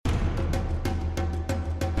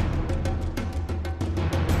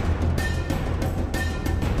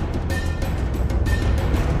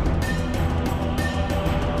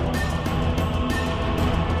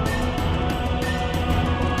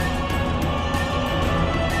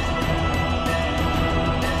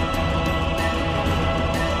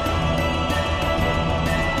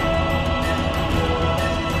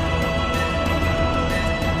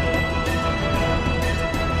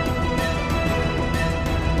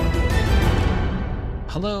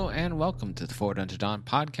Hello and welcome to the Forward Unto Dawn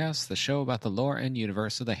podcast, the show about the lore and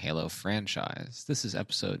universe of the Halo franchise. This is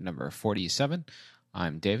episode number 47.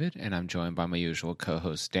 I'm David, and I'm joined by my usual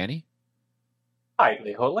co-host, Danny. Hi,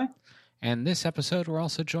 Lee Hotley. And this episode, we're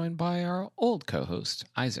also joined by our old co-host,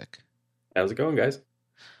 Isaac. How's it going, guys?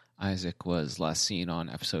 Isaac was last seen on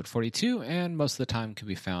episode 42, and most of the time can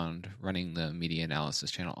be found running the media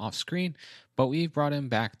analysis channel off screen, but we brought him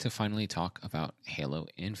back to finally talk about Halo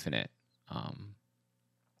Infinite.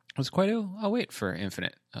 It was quite a wait for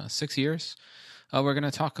Infinite. 6 years. We're going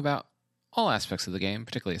to talk about all aspects of the game,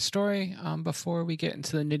 particularly a story. Before we get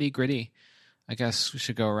into the nitty-gritty, I guess we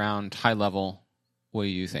should go around high level. What do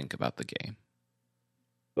you think about the game?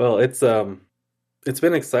 Well, it's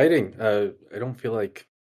been exciting. I don't feel like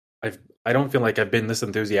I've been this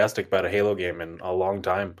enthusiastic about a Halo game in a long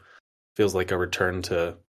time. Feels like a return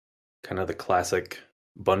to kind of the classic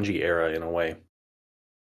Bungie era in a way.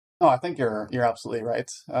 No, I think you're absolutely right.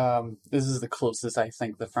 This is the closest I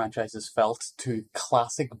think the franchise has felt to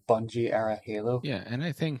classic Bungie era Halo. Yeah, and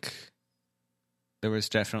I think there was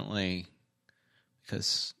definitely,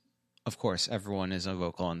 because of course everyone is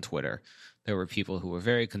vocal on Twitter, there were people who were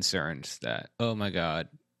very concerned that, oh my god,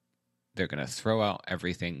 they're going to throw out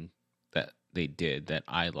everything that they did that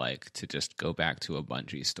I like to just go back to a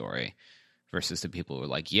Bungie story, versus the people who were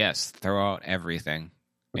like, yes, throw out everything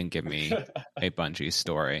and give me a Bungie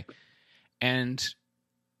story. And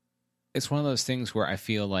it's one of those things where I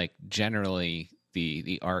feel like generally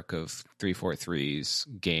the arc of 343's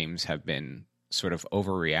games have been sort of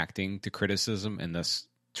overreacting to criticism and thus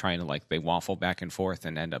trying to, like, they waffle back and forth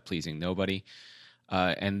and end up pleasing nobody.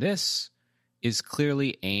 And this is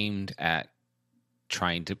clearly aimed at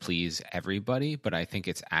trying to please everybody, but I think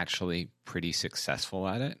it's actually pretty successful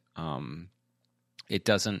at it.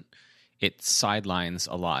 It sidelines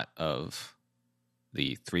a lot of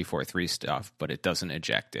the 343 stuff, but it doesn't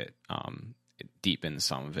eject it. It deepens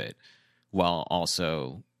some of it while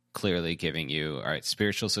also clearly giving you, all right,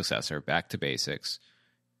 spiritual successor, back to basics.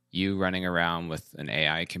 You running around with an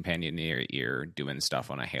AI companion in your ear doing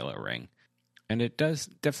stuff on a Halo ring. And it does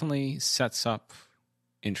definitely sets up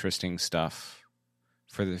interesting stuff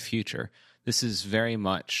for the future. This is very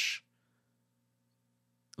much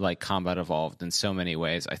like Combat Evolved in so many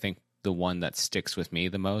ways. I think the one that sticks with me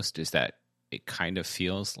the most is that it kind of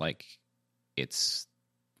feels like it's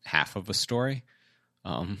half of a story.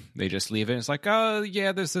 They just leave it. It's like, oh,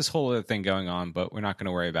 yeah, there's this whole other thing going on, but we're not going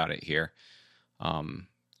to worry about it here. And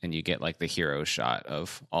you get like the hero shot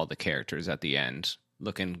of all the characters at the end,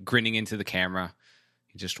 grinning into the camera,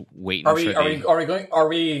 just waiting. Are we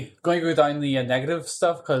going to go down the negative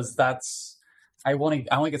stuff? Because that's I want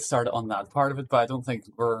to get started on that part of it, but I don't think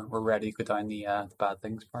we're ready to go down the bad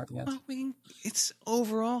things part yet. I mean, it's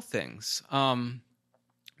overall things.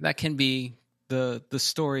 That can be the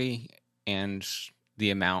story, and the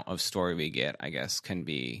amount of story we get, I guess, can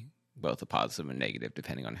be both a positive and negative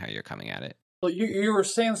depending on how you're coming at it. Well, you were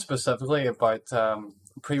saying specifically about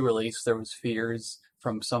pre-release, there was fears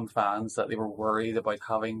from some fans that they were worried about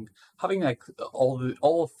having like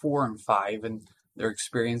all of 4 and 5 and their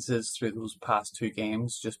experiences through those past 2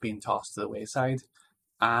 games just being tossed to the wayside.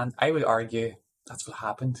 And I would argue that's what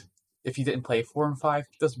happened. If you didn't play 4 and 5,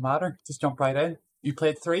 it doesn't matter. Just jump right in. You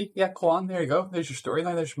played 3, yeah, go on, there you go. There's your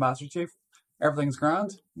storyline, there's your Master Chief. Everything's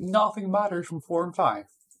grand. Nothing matters from 4 and 5.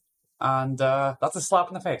 And that's a slap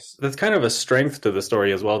in the face. That's kind of a strength to the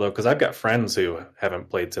story as well, though, because I've got friends who haven't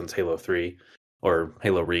played since Halo 3 or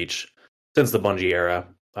Halo Reach, since the Bungie era.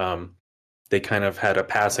 They kind of had a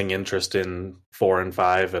passing interest in 4 and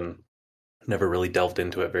 5 and never really delved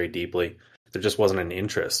into it very deeply. There just wasn't an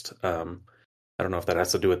interest. I don't know if that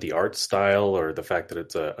has to do with the art style or the fact that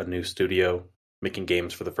it's a new studio making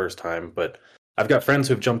games for the first time, but I've got friends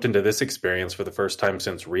who've jumped into this experience for the first time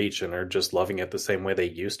since Reach and are just loving it the same way they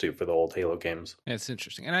used to for the old Halo games. Yeah, it's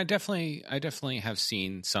interesting. And I definitely have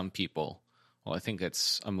seen some people, well, I think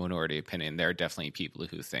it's a minority opinion. There are definitely people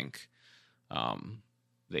who think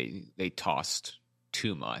they tossed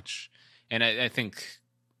too much. And I think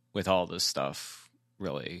with all this stuff,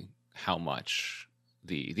 really, how much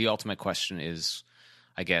the ultimate question is,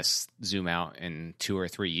 I guess, zoom out in 2 or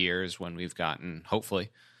 3 years when we've gotten, hopefully,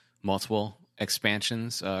 multiple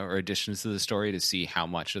expansions or additions to the story to see how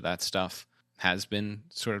much of that stuff has been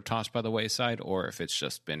sort of tossed by the wayside, or if it's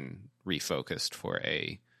just been refocused for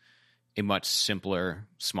a much simpler,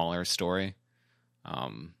 smaller story.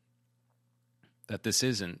 That this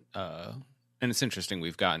isn't, and it's interesting,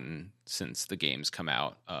 we've gotten, since the games come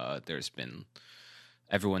out, there's been,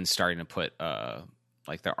 everyone's starting to put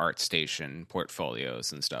like their ArtStation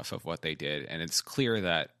portfolios and stuff of what they did. And it's clear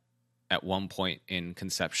that at one point in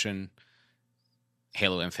conception,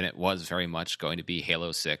 Halo Infinite was very much going to be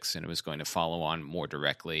Halo 6, and it was going to follow on more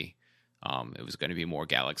directly. It was going to be more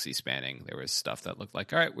galaxy spanning. There was stuff that looked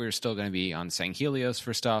like, all right, we're still going to be on Sanghelios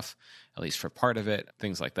for stuff, at least for part of it,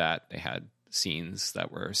 things like that. They had scenes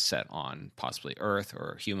that were set on possibly Earth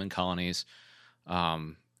or human colonies.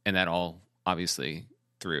 And that all obviously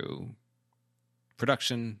through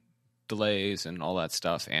production delays and all that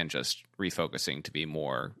stuff, and just refocusing to be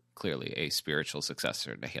more clearly a spiritual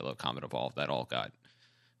successor to Halo Combat Evolved, that all got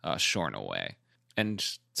shorn away. And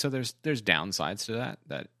so there's downsides to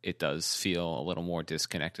that it does feel a little more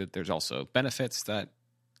disconnected. There's also benefits that,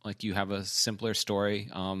 like, you have a simpler story.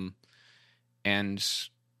 And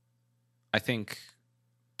I think,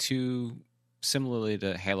 too, similarly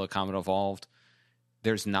to Halo Combat Evolved,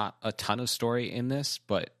 there's not a ton of story in this,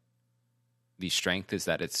 but the strength is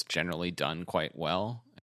that it's generally done quite well.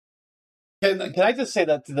 Can I just say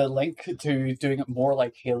that the link to doing it more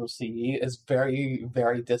like Halo CE is very,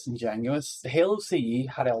 very disingenuous. Halo CE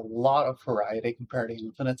had a lot of variety compared to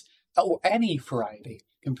Infinite, or any variety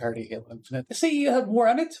compared to Halo Infinite. The CE had more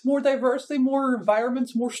in it, more diversity, more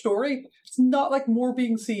environments, more story. It's not like more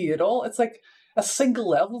being CE at all. It's like a single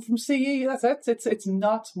level from CE. That's it. It's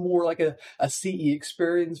not more like a CE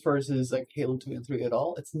experience versus like Halo 2 and 3 at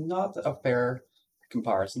all. It's not a fair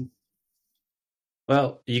comparison.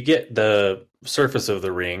 Well, you get the surface of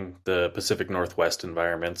the ring, the Pacific Northwest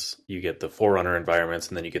environments, you get the Forerunner environments,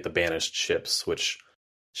 and then you get the banished ships, which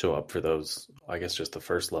show up for those, I guess, just the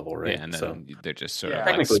first level, right? Yeah, and then they're just sort Yeah.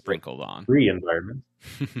 of like sprinkled on. 3 environments.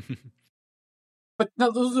 But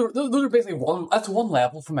no, those are basically that's one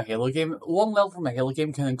level from a Halo game. One level from a Halo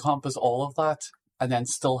game can encompass all of that, and then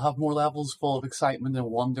still have more levels full of excitement and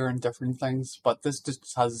wonder and different things. But this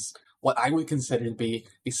just has what I would consider to be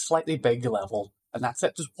a slightly big level, and that's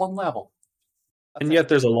it, just one level. And yet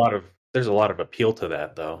there's a lot of appeal to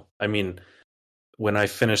that, though. I mean, when I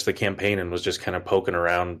finished the campaign and was just kind of poking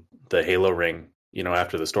around the Halo ring,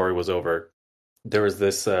 after the story was over, there was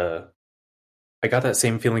this I got that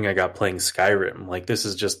same feeling I got playing Skyrim. Like, this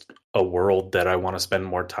is just a world that I want to spend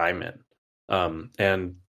more time in.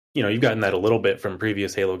 And you've gotten that a little bit from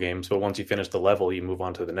previous Halo games, but once you finish the level, you move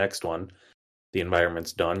on to the next one. The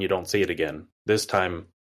environment's done. You don't see it again. This time,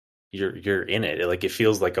 you're in it. Like, it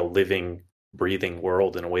feels like a living, breathing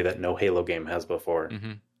world in a way that no Halo game has before.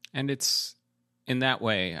 Mm-hmm. And it's in that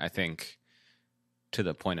way, I think, to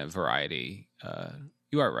the point of variety.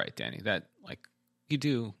 You are right, Danny. That, like, you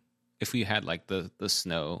do. If we had like the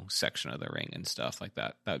snow section of the ring and stuff like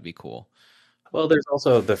that, that would be cool. Well, there's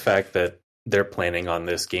also the fact that they're planning on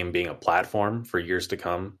this game being a platform for years to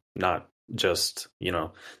come. Not just, this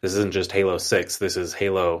isn't just Halo 6. This is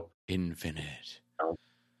Halo Infinite.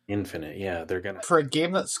 Infinite, yeah. They're gonna, for a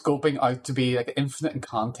game that's scoping out to be like infinite in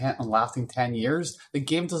content and lasting 10 years, the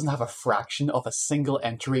game doesn't have a fraction of a single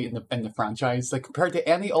entry in the franchise. Like, compared to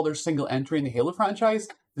any other single entry in the Halo franchise,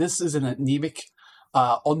 this is an anemic,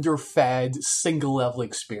 underfed, single-level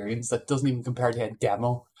experience that doesn't even compare to a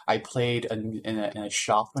demo I played in a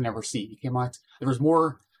shop whenever CE came out. There was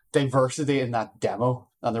more diversity in that demo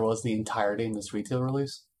than there was the entirety in this retail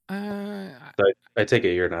release. I take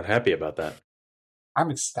it you're not happy about that. I'm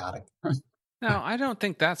ecstatic. No, I don't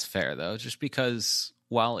think that's fair, though, just because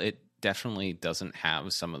while it definitely doesn't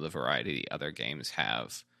have some of the variety the other games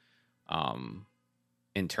have,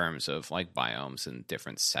 in terms of like biomes and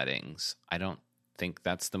different settings, I don't think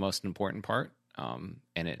that's the most important part.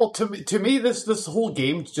 Well, to me, this whole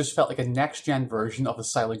game just felt like a next gen version of the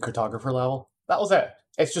Silent Cartographer level. That was it.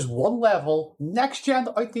 It's just one level, next gen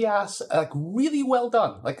out the ass, like really well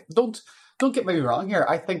done. Like, don't get me wrong here.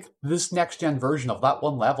 I think this next gen version of that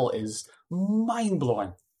one level is mind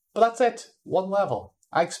blowing. But that's it. One level.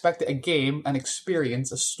 I expected a game, an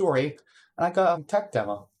experience, a story, and I got a tech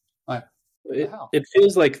demo. Like, it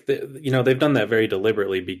feels like they've done that very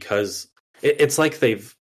deliberately, because it's like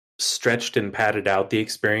they've stretched and padded out the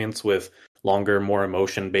experience with longer, more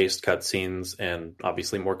emotion-based cutscenes and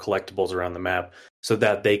obviously more collectibles around the map, so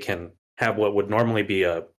that they can have what would normally be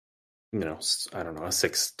a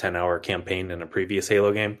 6-10 hour campaign in a previous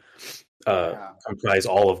Halo game comprise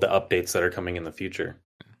all of the updates that are coming in the future.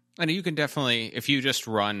 And you can definitely, if you just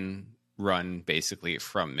run basically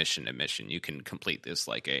from mission to mission, you can complete this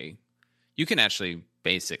you can actually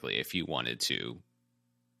basically, if you wanted to,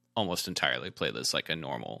 almost entirely play this like a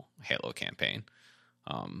normal Halo campaign.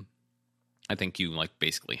 I think you like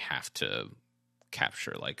basically have to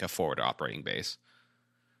capture like a forward operating base.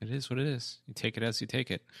 It is what it is. You take it as you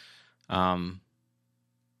take it. And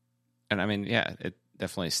I mean, yeah,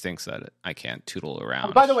 definitely stinks that I can't tootle around.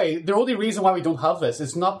 And by the way, the only reason why we don't have this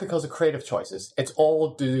is not because of creative choices. It's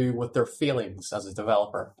all to do with their feelings as a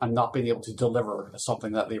developer and not being able to deliver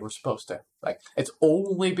something that they were supposed to. Like, it's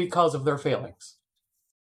only because of their feelings.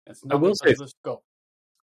 It's not because of the scope.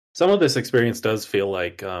 Some of this experience does feel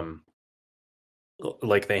like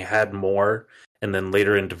they had more, and then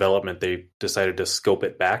later in development they decided to scope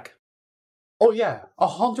it back. Oh yeah,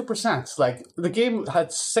 100%. Like, the game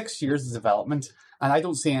had 6 years of development, and I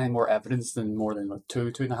don't see any more evidence than more than like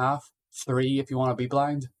 2.5, 3 if you want to be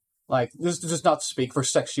blind. Like, this does not speak for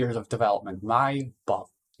 6 years of development. My butt,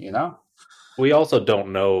 you know? We also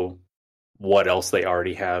don't know what else they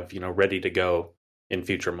already have, ready to go in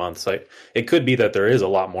future months. Like, it could be that there is a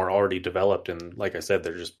lot more already developed, and like I said,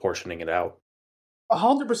 they're just portioning it out.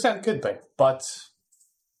 100% could be, but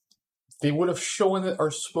they would have shown it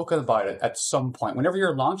or spoken about it at some point. Whenever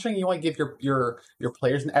you're launching, you want to give your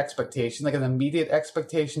players an expectation, like an immediate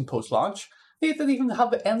expectation post-launch. They didn't even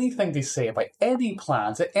have anything to say about any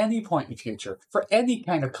plans at any point in the future for any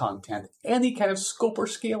kind of content, any kind of scope or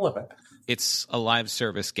scale of it. It's a live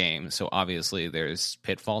service game, so obviously there's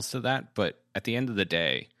pitfalls to that. But at the end of the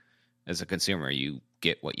day, as a consumer, you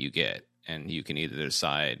get what you get. And you can either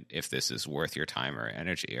decide if this is worth your time or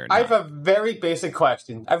energy or not. I have a very basic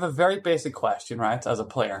question. Right, as a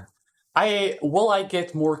player. Will I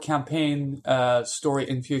get more campaign story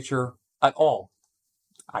in future at all?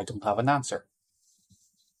 I don't have an answer.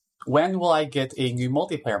 When will I get a new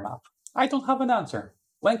multiplayer map? I don't have an answer.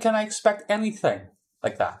 When can I expect anything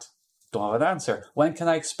like that? Don't have an answer. When can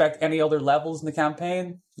I expect any other levels in the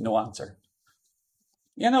campaign? No answer.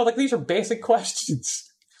 These are basic questions.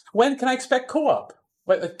 When can I expect co-op?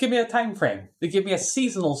 Give me a time frame. They give me a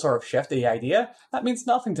seasonal sort of shift, the idea. That means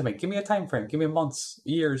nothing to me. Give me a time frame. Give me months,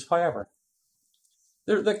 years, however.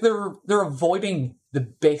 They're avoiding the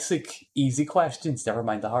basic, easy questions. Never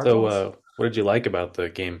mind the hard ones. So, what did you like about the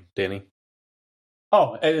game, Danny?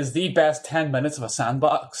 Oh, it is the best 10 minutes of a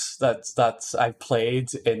sandbox that I've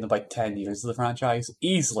played in about 10 years of the franchise.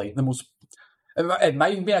 Easily the most. It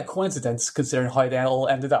might even be a coincidence considering how they all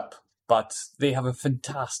ended up. But they have a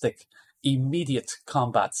fantastic, immediate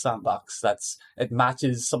combat sandbox. It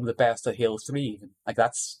matches some of the best at Halo 3. Even.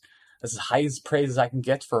 That's as high as praise as I can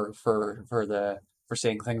get for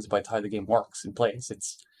saying things about how the game works and plays.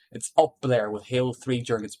 It's up there with Halo 3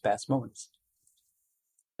 during its best moments.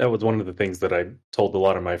 That was one of the things that I told a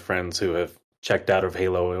lot of my friends who have checked out of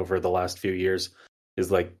Halo over the last few years.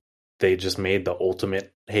 Is like they just made the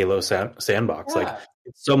ultimate Halo sandbox. Yeah. Like,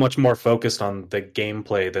 it's so much more focused on the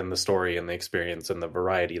gameplay than the story and the experience and the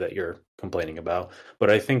variety that you're complaining about. But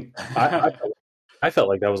I think I felt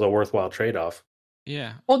like that was a worthwhile trade-off.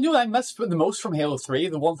 Yeah. Well, I missed the most from Halo 3.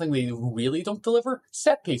 The one thing they really don't deliver,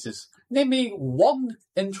 set pieces. Name me one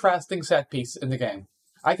interesting set piece in the game.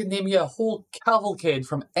 I can name you a whole cavalcade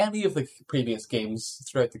from any of the previous games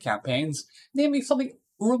throughout the campaigns. Name me something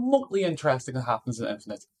remotely interesting that happens in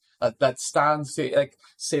Infinite. That stands to,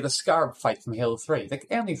 say, the Scarab fight from Halo 3.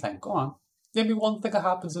 Anything. Go on. Name me one thing that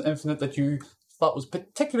happens in Infinite that you thought was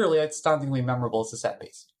particularly outstandingly memorable as a set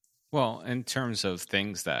piece. Well, in terms of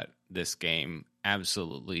things that this game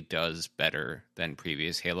absolutely does better than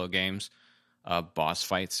previous Halo games, boss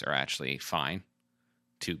fights are actually fine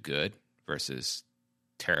to good versus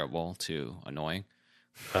terrible to annoying.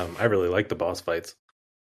 I really like the boss fights.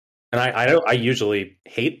 And I usually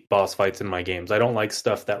hate boss fights in my games. I don't like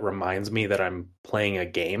stuff that reminds me that I'm playing a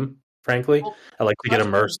game, frankly. I like to get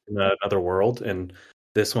immersed in another world. And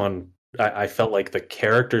this one, I felt like the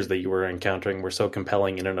characters that you were encountering were so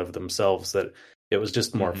compelling in and of themselves that it was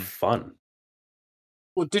just more fun.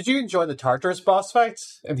 Well, did you enjoy the Tartarus boss fight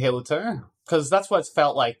in Halo 2? Because that's what it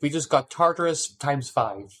felt like. We just got Tartarus times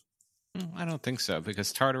 5. I don't think so,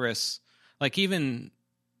 because Tartarus, even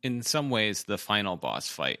in some ways, the final boss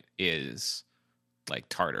fight is like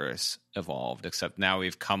Tartarus evolved, except now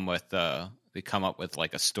we've come up with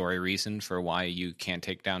like a story reason for why you can't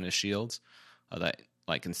take down his shields. That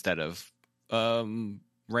instead of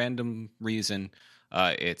random reason,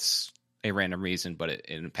 it's a random reason, but it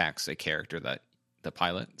impacts a character that the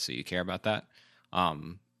pilot, so you care about that.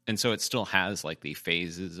 And so it still has like the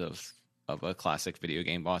phases of a classic video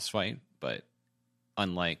game boss fight, but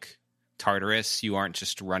unlike Tartarus, you aren't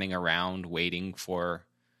just running around waiting for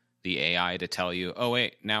the AI to tell you, oh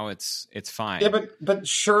wait, now it's fine. Yeah, but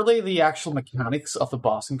surely the actual mechanics of the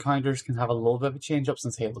boss encounters can have a little bit of a change up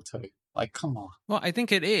since Halo 2. Come on. Well, I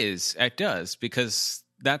think it does, because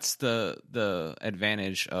that's the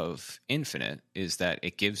advantage of Infinite, is that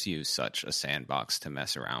it gives you such a sandbox to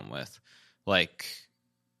mess around with.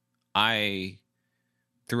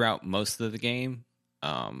 Throughout most of the game,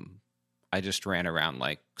 I just ran around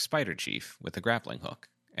like Spider Chief with a grappling hook,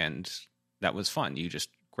 and that was fun. You just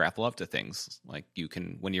grapple up to things. Like you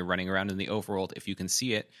can, when you're running around in the overworld, if you can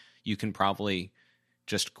see it, you can probably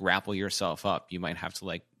just grapple yourself up. You might have to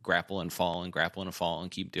like grapple and fall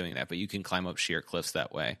and keep doing that, but you can climb up sheer cliffs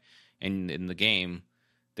that way. And in the game,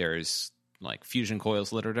 there's like fusion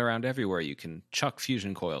coils littered around everywhere. You can chuck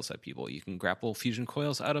fusion coils at people. You can grapple fusion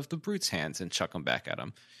coils out of the brute's hands and chuck them back at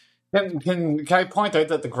them. Can I point out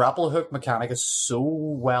that the grapple hook mechanic is so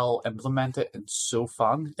well implemented and so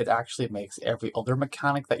fun, it actually makes every other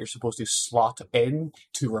mechanic that you're supposed to slot in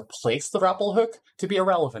to replace the grapple hook to be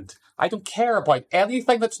irrelevant. I don't care about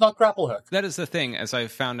anything that's not grapple hook. That is the thing, as I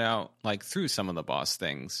found out like through some of the boss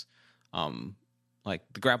things, like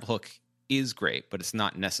the grapple hook is great, but it's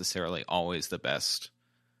not necessarily always the best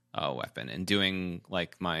weapon. And doing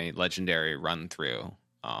like my legendary run through,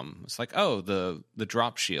 it's like, oh, the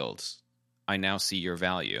drop shields, I now see your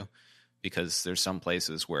value, because there's some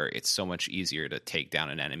places where it's so much easier to take down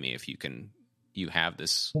an enemy if you have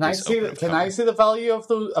this. Can I see the value of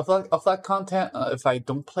that content if I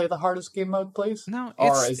don't play the hardest game mode, please? No,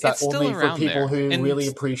 or is that it's only still for around people there. who really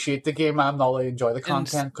appreciate the game? I'm not really enjoy the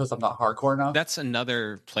content because I'm not hardcore enough. That's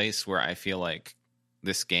another place where I feel like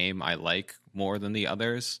this game I like more than the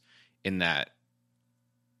others, in that,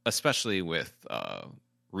 especially with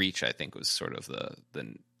Reach, I think was sort of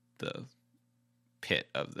the pit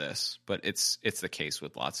of this, but it's the case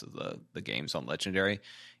with lots of the games on Legendary,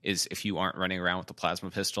 is if you aren't running around with a plasma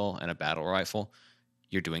pistol and a battle rifle,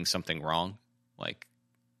 you're doing something wrong. Like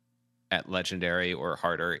at Legendary or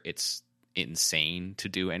harder, it's insane to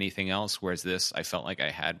do anything else, whereas this, I felt like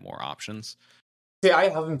I had more options. See, I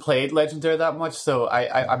haven't played Legendary that much, so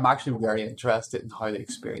I'm actually very interested in how the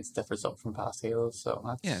experience differs up from past Halos. So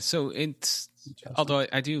that's so it's, although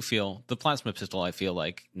I do feel the plasma pistol, I feel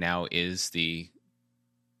like now is the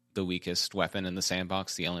weakest weapon in the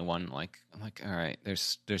sandbox, the only one. Like I'm like, all right,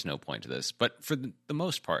 there's no point to this. But for the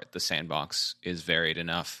most part, the sandbox is varied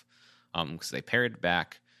enough because they pared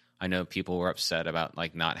back. I know people were upset about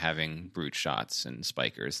like not having brute shots and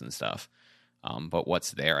spikers and stuff. But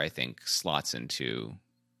what's there, I think, slots into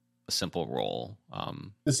a simple roll.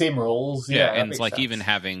 The same roles, and it's like sense. Even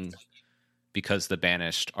having, because the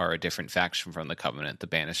Banished are a different faction from the Covenant, the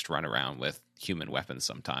Banished run around with human weapons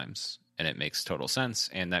sometimes, and it makes total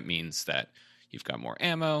sense. And that means that you've got more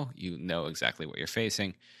ammo, you know exactly what you're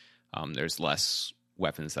facing. There's less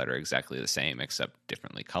weapons that are exactly the same except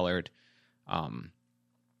differently colored.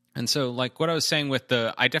 And so, like what I was saying with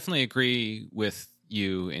I definitely agree with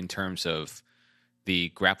you in terms of the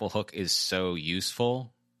grapple hook is so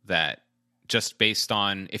useful that just based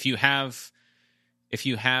on if you have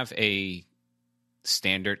a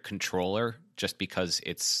standard controller, just because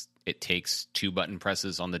it takes 2 button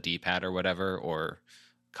presses on the D-pad or whatever, or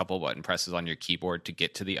a couple button presses on your keyboard to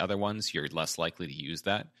get to the other ones, you're less likely to use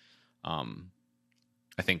that.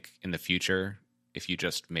 I think in the future, if you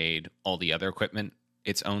just made all the other equipment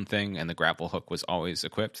its own thing and the grapple hook was always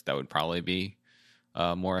equipped, that would probably be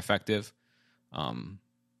more effective.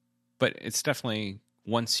 But it's definitely,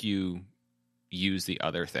 once you use the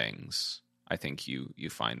other things, I think you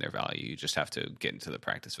find their value. You just have to get into the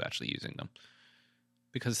practice of actually using them,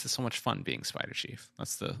 because it's so much fun being Spider Chief.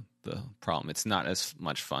 That's the problem. It's not as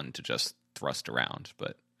much fun to just thrust around,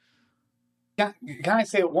 but yeah. Can I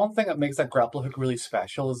say one thing that makes that grapple hook really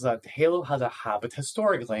special is that Halo has a habit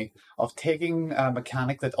historically of taking a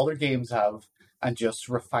mechanic that other games have and just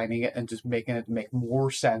refining it and just making it make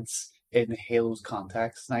more sense in Halo's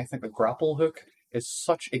context. And I think the grapple hook is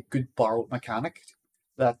such a good borrowed mechanic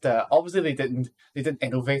that obviously they didn't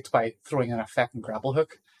innovate by throwing an effect in grapple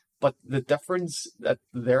hook, but the difference that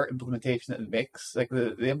their implementation it makes, like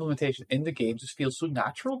the implementation in the game, just feels so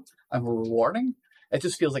natural and rewarding. It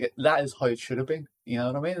just feels like that is how it should have been. You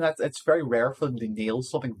know what I mean? It's very rare for them to nail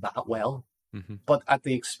something that well, but at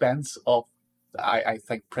the expense of, I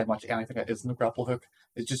think, pretty much anything that isn't a grapple hook.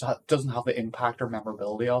 It just doesn't have the impact or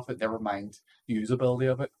memorability of it, never mind usability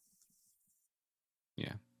of it.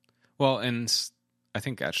 Yeah. Well, and I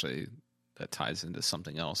think actually that ties into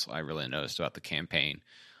something else I really noticed about the campaign.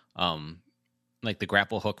 Like the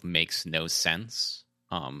grapple hook makes no sense.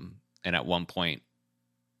 And at one point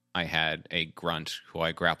I had a grunt who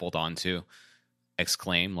I grappled onto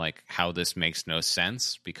exclaim like, how this makes no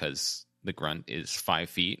sense, because the grunt is 5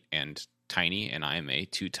 feet and tiny, and I am a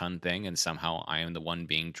 2-ton thing, and somehow I am the one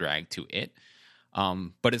being dragged to it.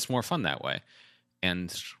 But it's more fun that way.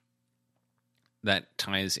 And that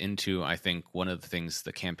ties into, I think, one of the things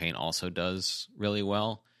the campaign also does really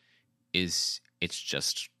well is it's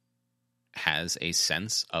just has a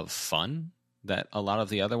sense of fun. that a lot of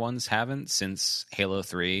the other ones haven't. Since Halo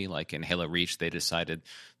 3, like in Halo Reach, they decided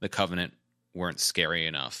the Covenant weren't scary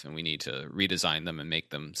enough and we need to redesign them and make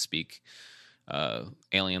them speak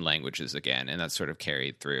alien languages again. And that sort of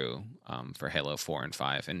carried through for Halo 4 and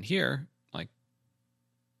 5. And here, like,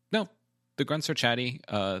 no, the grunts are chatty.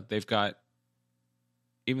 They've got,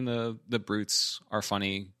 even the brutes are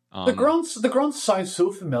funny. The grunts sound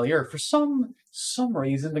so familiar. For some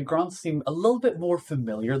reason, the grunts seem a little bit more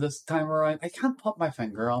familiar this time around. I can't put my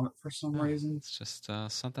finger on it for some reason. It's just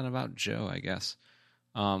something about Joe, I guess.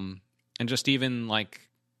 And just even like,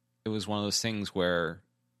 it was one of those things where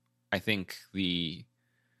I think this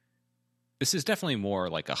is definitely more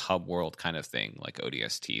like a hub world kind of thing, like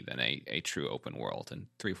ODST, than a true open world. And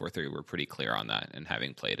 343 were pretty clear on that. And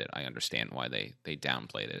having played it, I understand why they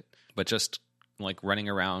downplayed it. But just like running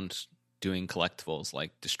around doing collectibles,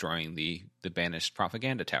 like destroying the Banished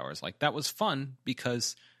propaganda towers, like that was fun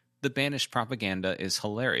because the Banished propaganda is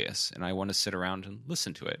hilarious, and I want to sit around and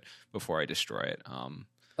listen to it before I destroy it.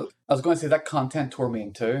 I was going to say that content tore me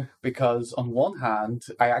in two, because on one hand,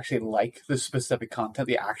 I actually like the specific content,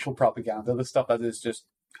 the actual propaganda, the stuff that is just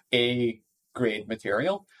A grade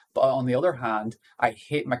material. But on the other hand, I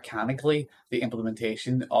hate mechanically the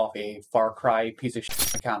implementation of a Far Cry piece of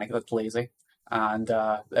shit mechanic that's lazy. And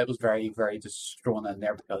it was very, very just thrown in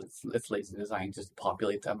there because it's lazy design just to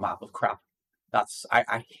populate a map of crap.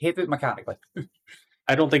 I hate it mechanically.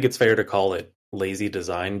 I don't think it's fair to call it lazy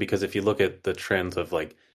design, because if you look at the trends of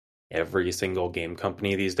like every single game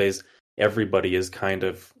company these days, everybody is kind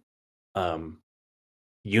of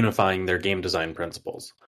unifying their game design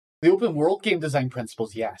principles. The open world game design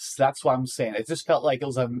principles, yes, that's what I'm saying. It just felt like it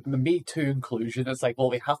was a Me Too inclusion. It's like,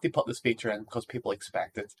 well, we have to put this feature in because people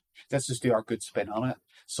expect it. Let's just do our good spin on it.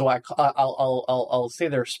 So I'll say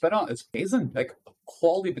their spin on it is amazing, like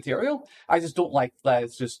quality material. I just don't like that.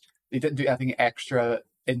 It's just they didn't do anything extra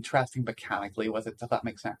interesting mechanically with it. If that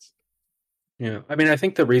makes sense. Yeah, I mean, I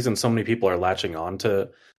think the reason so many people are latching on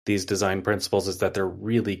to these design principles is that they're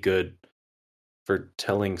really good for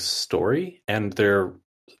telling story, and they're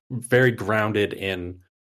very grounded in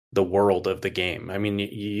the world of the game. I mean, you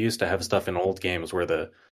used to have stuff in old games where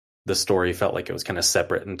the story felt like it was kind of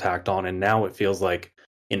separate and tacked on, and now it feels like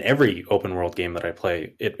in every open world game that I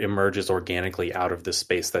play, it emerges organically out of the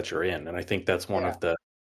space that you're in. And I think that's one of the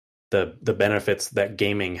benefits that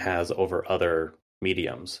gaming has over other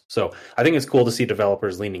mediums. So I think it's cool to see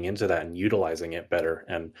developers leaning into that and utilizing it better.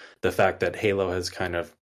 And the fact that Halo has kind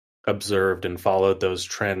of observed and followed those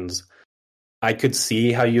trends, I could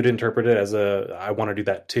see how you'd interpret it as I want to do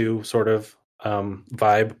that too sort of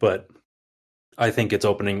vibe, but I think it's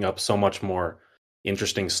opening up so much more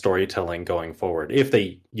interesting storytelling going forward if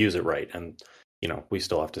they use it right. And, you know, we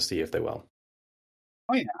still have to see if they will.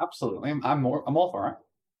 Oh yeah, absolutely. I'm all for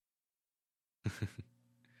it.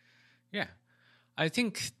 Yeah. I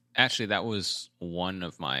think actually that was one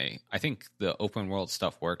of I think the open world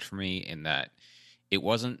stuff worked for me in that it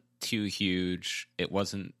wasn't too huge. It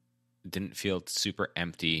didn't feel super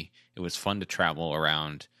empty. It was fun to travel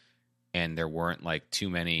around, and there weren't like too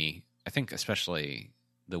many. I think especially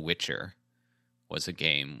The Witcher was a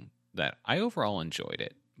game that I overall enjoyed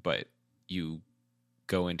it, but you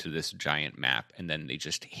go into this giant map and then they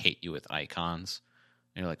just hit you with icons.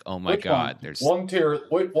 And you're like, oh my god, there's one, two,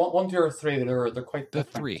 or three. They're quite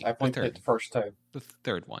different. The three. I've only played the first two. The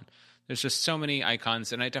third one. There's just so many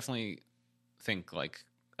icons, and I definitely think like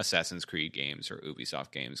Assassin's Creed games or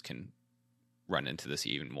Ubisoft games can run into this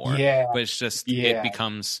even more. Yeah. But it's just it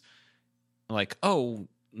becomes like,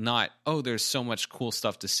 there's so much cool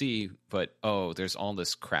stuff to see, but there's all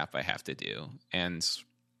this crap I have to do. And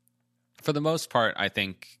for the most part, I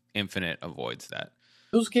think Infinite avoids that.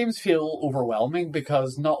 Those games feel overwhelming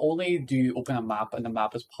because not only do you open a map and the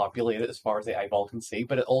map is populated as far as the eyeball can see,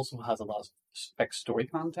 but it also has a lot of like story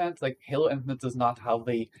content. Like Halo Infinite does not have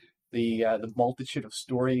the multitude of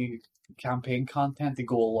story campaign content to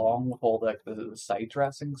go along with all the side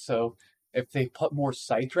dressing. So if they put more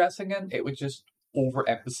side dressing in, it would just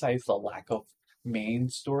overemphasize the lack of main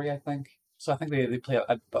story, I think. So I think they play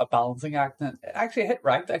a balancing act, and it actually hit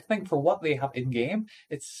right. I think for what they have in game,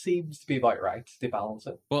 it seems to be about right. They balance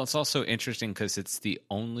it. Well, it's also interesting because it's the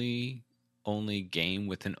only game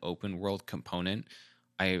with an open world component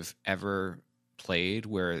I've ever played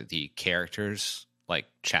where the characters like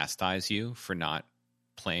chastise you for not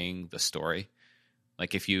playing the story.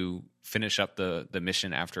 Like if you finish up the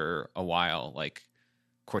mission after a while, like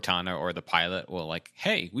Cortana or the pilot will like,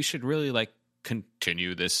 hey, we should really like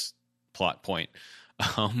continue this plot point.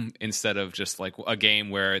 instead of just like a game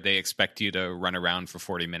where they expect you to run around for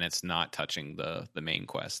 40 minutes not touching the main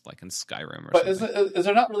quest, like in Skyrim or But something. is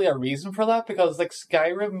there not really a reason for that? Because like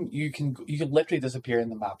Skyrim, you can literally disappear in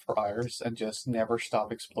the map for hours and just never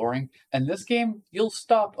stop exploring. In this game, you'll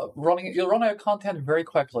stop running. You'll run out of content very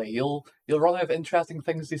quickly. You'll run out of interesting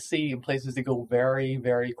things to see and places to go very,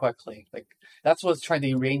 very quickly. Like that's what's trying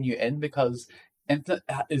to rein you in, because Infinite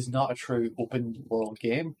is not a true open world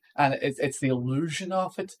game, and it's the illusion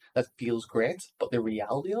of it that feels great, but the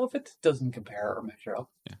reality of it doesn't compare or measure up.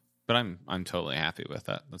 Yeah. But I'm totally happy with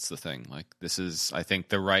that. That's the thing. Like this is, I think,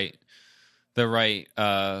 the right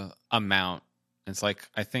amount. It's like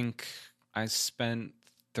I think I spent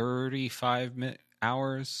 35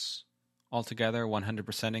 hours altogether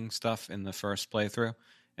 100%ing stuff in the first playthrough,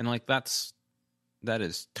 and like that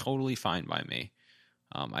is totally fine by me.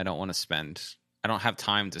 I don't have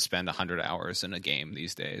time to spend 100 hours in a game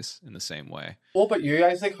these days in the same way. What about you,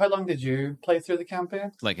 Isaac? How long did you play through the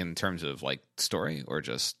campaign? Like in terms of like story, or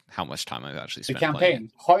just how much time I've actually spent The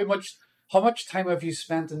campaign. How much time have you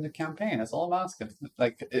spent in the campaign? That's all I'm asking.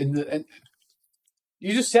 Like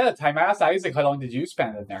you just said a time. I asked Isaac how long did you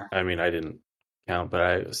spend in there? I mean, I didn't count, but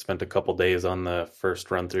I spent a couple days on the first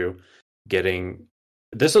run through getting.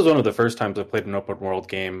 This was one of the first times I played an open world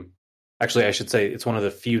game. Actually, I should say it's one of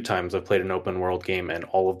the few times I've played an open world game and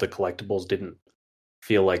all of the collectibles didn't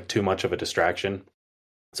feel like too much of a distraction.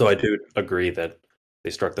 So I do agree that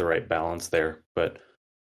they struck the right balance there. But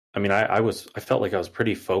I mean, I felt like I was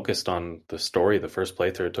pretty focused on the story the first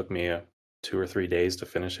playthrough. It took me 2 or 3 days to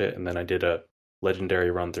finish it, and then I did a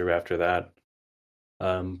legendary run through after that.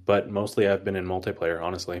 But mostly I've been in multiplayer,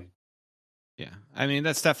 honestly. Yeah, I mean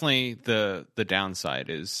that's definitely the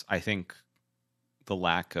downside. Is I think the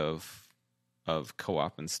lack of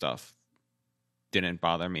co-op and stuff didn't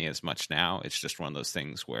bother me as much now. It's just one of those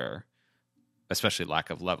things where, especially lack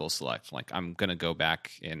of level select, like I'm going to go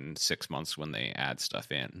back in 6 months when they add stuff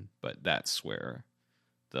in, but that's where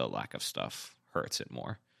the lack of stuff hurts it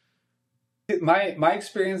more. My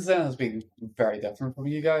experience then has been very different from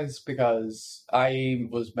you guys, because I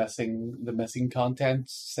was missing content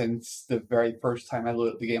since the very first time I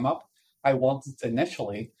loaded the game up. I wanted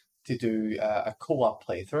initially to do a co-op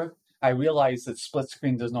playthrough. I realized that split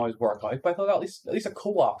screen doesn't always work out, but I thought at least a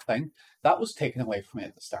co-op thing that was taken away from me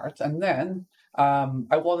at the start. And then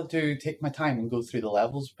I wanted to take my time and go through the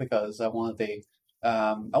levels, because I wanted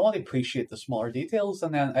to appreciate the smaller details.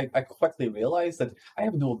 And then I quickly realized that I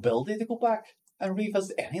have no ability to go back and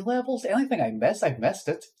revisit any levels. Anything I missed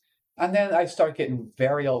it. And then I start getting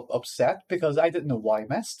very upset because I didn't know why I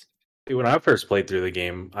missed. When I first played through the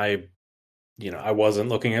game, I wasn't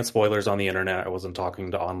looking at spoilers on the internet. I wasn't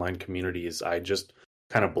talking to online communities. I just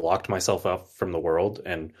kind of blocked myself up from the world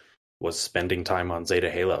and was spending time on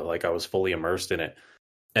Zeta Halo. Like I was fully immersed in it.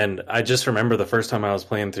 And I just remember the first time I was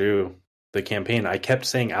playing through the campaign, I kept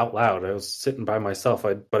saying out loud, I was sitting by myself,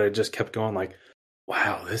 but I just kept going like,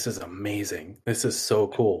 wow, this is amazing. This is so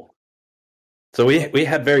cool. So we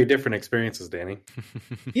had very different experiences, Danny.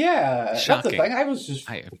 Yeah, Shocking. that's the thing. I was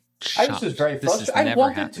just very frustrated. I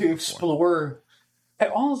wanted to explore.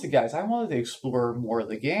 Honestly, guys, I wanted to explore more of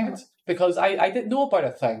the games, because I didn't know about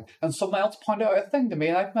a thing, and someone else pointed out a thing to me,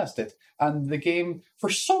 and I've missed it. And the game, for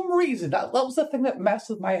some reason, that was the thing that messed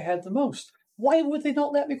with my head the most. Why would they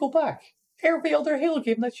not let me go back? Every other Halo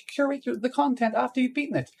game lets you curate the content after you've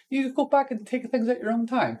beaten it. You could go back and take things at your own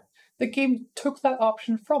time. The game took that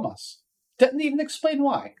option from us. Didn't even explain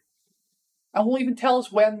why. And won't even tell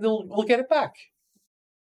us when we'll get it back.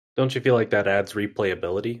 Don't you feel like that adds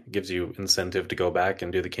replayability? It gives you incentive to go back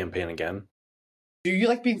and do the campaign again? Do you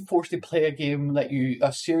like being forced to play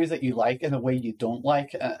a series that you like in a way you don't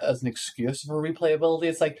like, as an excuse for replayability?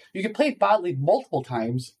 It's like, you could play it badly multiple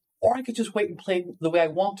times, or I could just wait and play the way I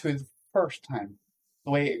want to the first time.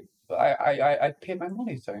 The way I paid my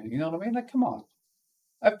money to. You know what I mean? Like, come on.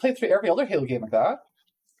 I've played through every other Halo game like that.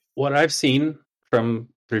 What I've seen from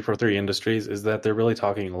 343 Industries is that they're really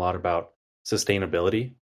talking a lot about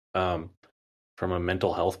sustainability from a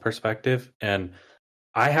mental health perspective. And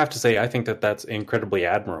I have to say, I think that that's incredibly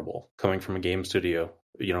admirable coming from a game studio.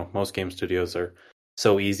 You know, most game studios are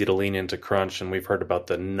so easy to lean into crunch, and we've heard about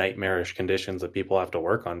the nightmarish conditions that people have to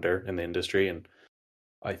work under in the industry. And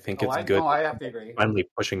I think it's good. I have to agree. Finally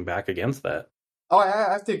pushing back against that. Oh, I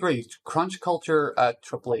have to agree. Crunch culture at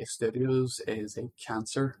AAA studios is a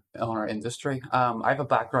cancer on our industry. I have a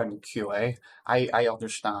background in QA. I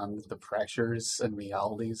understand the pressures and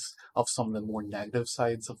realities of some of the more negative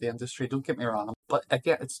sides of the industry. Don't get me wrong. But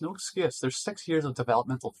again, it's no excuse. There's 6 years of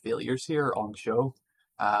developmental failures here on show.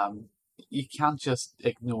 You can't just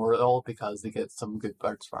ignore it all because they get some good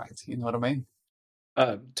birds right. You know what I mean?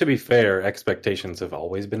 To be fair, expectations have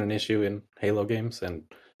always been an issue in Halo games and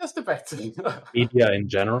Just a bit. media in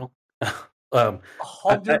general. um,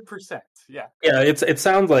 I, 100%. Yeah. yeah, it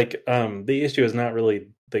sounds like the issue is not really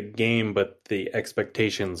the game, but the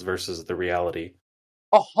expectations versus the reality.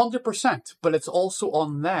 100%. But it's also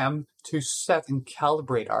on them to set and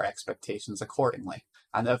calibrate our expectations accordingly.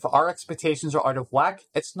 And if our expectations are out of whack,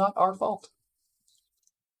 it's not our fault.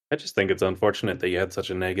 I just think it's unfortunate that you had such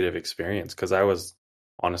a negative experience because I was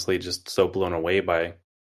honestly just so blown away by,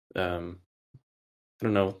 I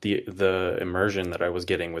don't know, the immersion that I was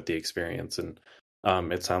getting with the experience, and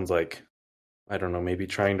it sounds like, I don't know, maybe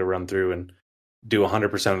trying to run through and do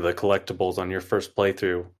 100% of the collectibles on your first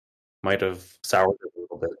playthrough might have soured it a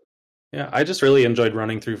little bit. Yeah, I just really enjoyed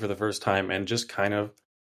running through for the first time and just kind of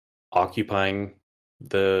occupying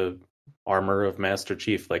the armor of Master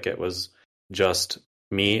Chief. Like it was just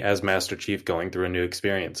me as Master Chief going through a new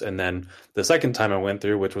experience. And then the second time I went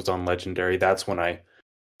through, which was on Legendary, that's when I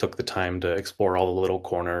took the time to explore all the little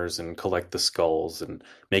corners and collect the skulls and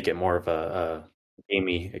make it more of a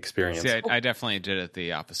gamey experience. See, I definitely did it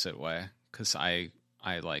the opposite way because I'm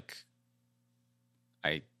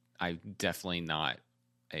definitely not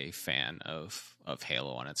a fan of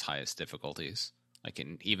Halo on its highest difficulties.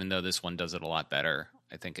 Even though this one does it a lot better,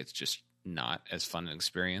 I think it's just not as fun an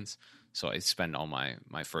experience. So I spend all my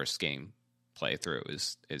first game playthrough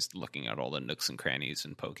is looking at all the nooks and crannies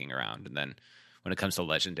and poking around. And then when it comes to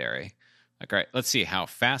Legendary, like, all right, let's see how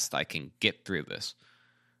fast I can get through this.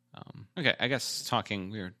 Okay, I guess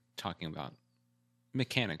we were talking about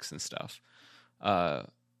mechanics and stuff.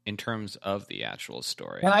 In terms of the actual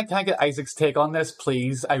story. Can I get Isaac's take on this,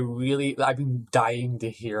 please? I've been dying to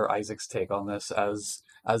hear Isaac's take on this as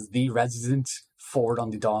the resident Forward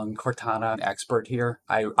Unto Dawn Cortana expert here.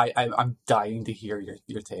 I'm dying to hear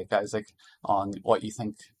your take, Isaac, on what you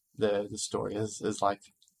think the story is like.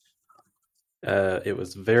 It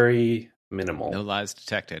was very minimal. No lies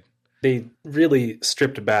detected. They really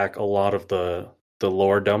stripped back a lot of the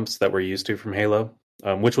lore dumps that we're used to from Halo,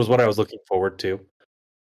 which was what I was looking forward to.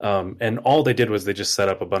 And all they did was they just set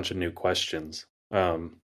up a bunch of new questions.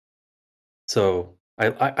 So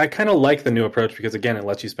I kind of like the new approach because, again, it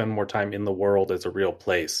lets you spend more time in the world as a real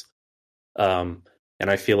place. And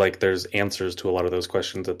I feel like there's answers to a lot of those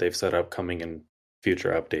questions that they've set up coming in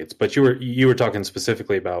future updates. But you were talking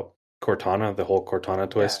specifically about Cortana, the whole Cortana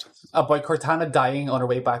twist. Yeah. About Cortana dying on her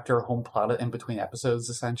way back to her home planet in between episodes,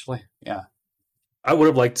 essentially. Yeah. I would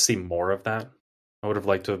have liked to see more of that. I would have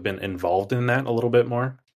liked to have been involved in that a little bit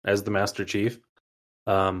more as the Master Chief.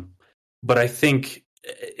 But I think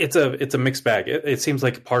it's a mixed bag. It seems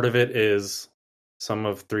like part of it is some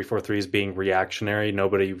of 343's being reactionary.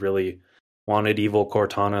 Nobody really wanted evil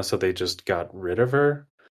Cortana, so they just got rid of her.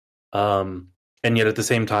 And yet at the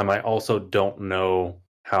same time, I also don't know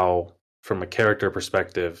how, from a character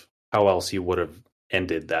perspective, how else you would have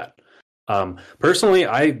ended that. Personally,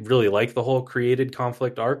 I really like the whole created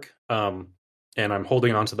conflict arc. And I'm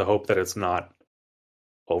holding on to the hope that it's not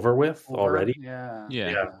over with already.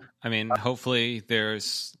 Yeah. I mean, hopefully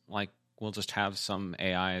we'll just have some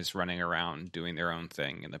AIs running around doing their own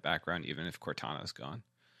thing in the background, even if Cortana's gone.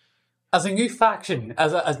 As a new faction,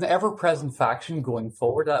 as an ever-present faction going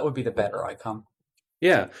forward, that would be the better outcome.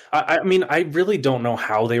 Yeah. I mean, I really don't know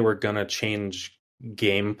how they were going to change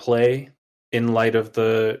gameplay in light of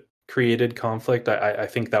the created conflict. I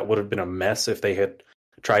think that would have been a mess if they had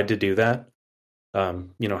tried to do that.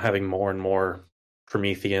 Having more and more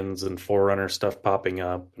Prometheans and Forerunner stuff popping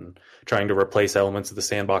up and trying to replace elements of the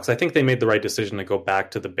sandbox. I think they made the right decision to go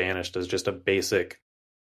back to the Banished as just a basic,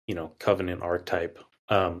 Covenant archetype.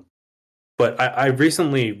 But I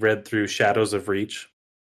recently read through Shadows of Reach.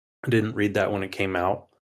 I didn't read that when it came out.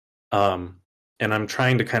 And I'm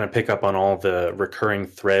trying to kind of pick up on all the recurring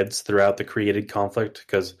threads throughout the created conflict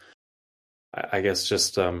because I guess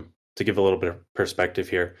just to give a little bit of perspective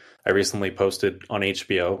here, I recently posted on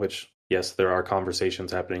HBO, which, yes, there are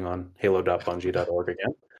conversations happening on halo.bungie.org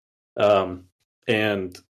again.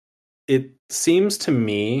 And it seems to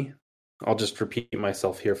me, I'll just repeat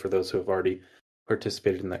myself here for those who have already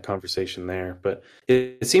participated in that conversation there, but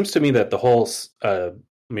it seems to me that the whole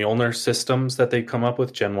Mjolnir systems that they come up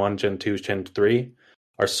with, Gen 1, Gen 2, Gen 3,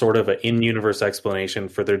 are sort of an in-universe explanation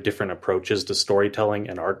for their different approaches to storytelling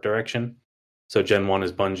and art direction. So Gen 1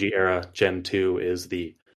 is Bungie era, Gen 2 is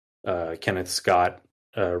the Kenneth Scott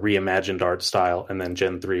reimagined art style, and then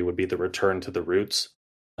Gen 3 would be the return to the roots,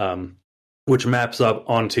 which maps up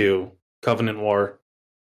onto Covenant War,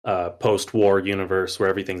 post-war universe where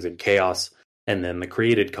everything's in chaos, and then the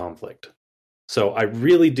created conflict. So I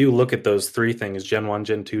really do look at those three things, Gen 1,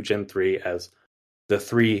 Gen 2, Gen 3, as the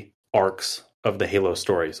three arcs of the Halo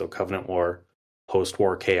story. So Covenant War,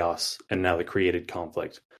 post-war chaos, and now the created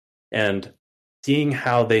conflict. And seeing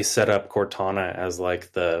how they set up Cortana as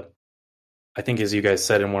like I think as you guys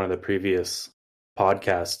said in one of the previous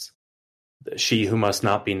podcasts, she who must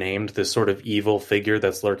not be named, this sort of evil figure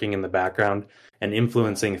that's lurking in the background and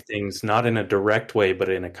influencing things, not in a direct way, but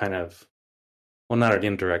in a kind of, well, not an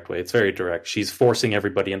indirect way. It's very direct. She's forcing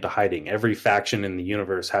everybody into hiding. Every faction in the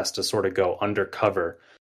universe has to sort of go undercover.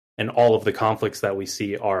 And all of the conflicts that we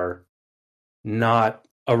see are not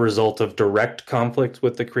a result of direct conflict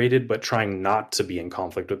with the created, but trying not to be in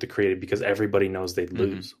conflict with the created because everybody knows they'd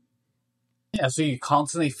lose. Yeah, so you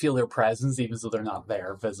constantly feel their presence, even though they're not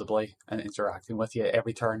there visibly and interacting with you at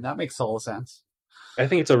every turn. That makes all the sense. I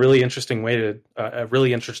think it's a really interesting way to, a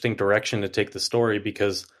really interesting direction to take the story,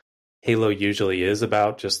 because Halo usually is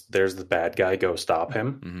about just there's the bad guy, go stop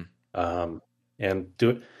him, and do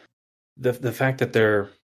it. The fact that they're,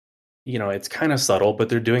 it's kind of subtle, but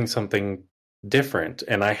they're doing something different,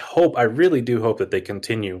 and I really do hope that they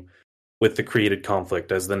continue with the created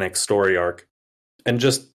conflict as the next story arc, and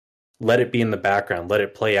just let it be in the background, let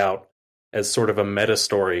it play out as sort of a meta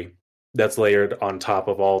story that's layered on top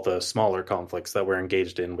of all the smaller conflicts that we're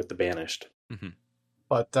engaged in with the Banished. Mm-hmm.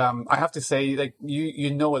 But I have to say, like,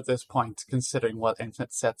 you know at this point, considering what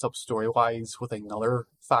Infinite sets up story-wise with another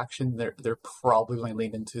faction, they're probably going to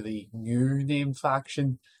lean into the new name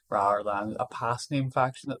faction rather than a past name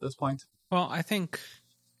faction at this point. Well, I think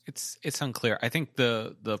it's unclear. I think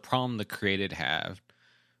the problem the created have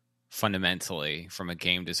fundamentally from a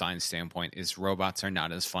game design standpoint is robots are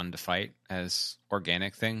not as fun to fight as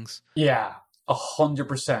organic things. Yeah,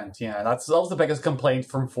 100%. Yeah, that was the biggest complaint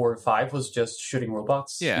from 4 and 5 was just shooting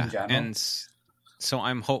robots in general. And so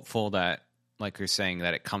I'm hopeful that, like you're saying,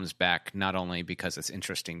 that it comes back not only because it's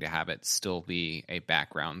interesting to have it still be a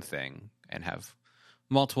background thing and have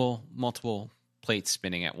multiple plates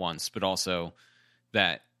spinning at once, but also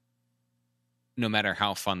that no matter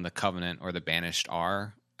how fun the Covenant or the Banished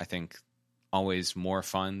are, I think always more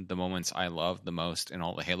fun, the moments I love the most in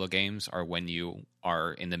all the Halo games are when you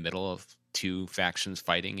are in the middle of two factions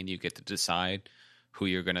fighting and you get to decide who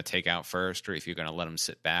you're going to take out first or if you're going to let them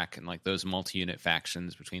sit back. And like those multi-unit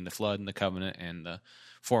factions between the Flood and the Covenant and the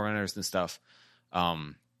Forerunners and stuff,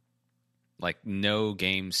 like no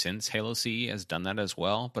game since Halo CE has done that as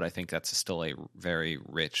well, but I think that's still a very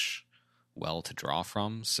rich well to draw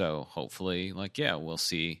from. So hopefully, we'll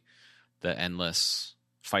see the endless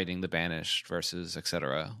fighting the Banished versus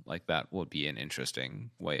etc. Like that would be an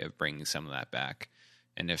interesting way of bringing some of that back.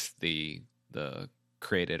 And if the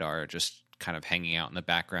created are just kind of hanging out in the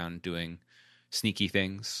background doing sneaky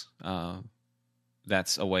things,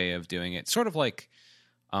 that's a way of doing it. Sort of like,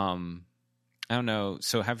 I don't know.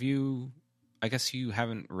 So I guess you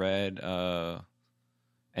haven't read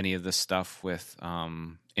any of the stuff with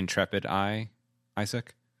Intrepid Eye,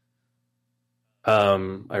 Isaac?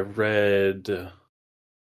 I read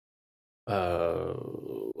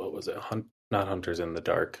what was it? Not Hunters in the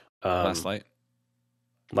Dark.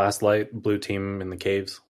 Last Light, Blue Team in the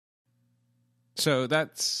Caves. So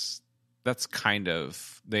that's kind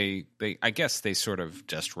of they I guess they sort of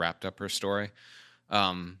just wrapped up her story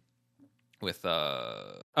with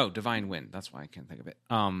Divine Wind. That's why I can't think of it.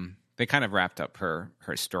 They kind of wrapped up her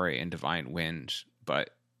story in Divine Wind,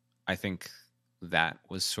 but I think that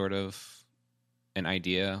was sort of an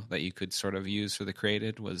idea that you could sort of use for the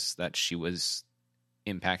created, was that she was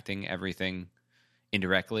impacting everything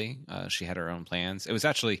indirectly. She had her own plans. It was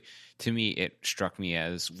actually, to me, it struck me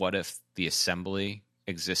as what if the assembly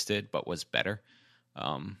existed but was better.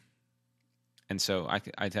 And so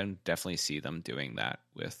I definitely see them doing that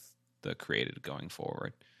with the created going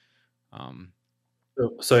forward.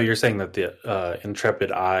 So you're saying that the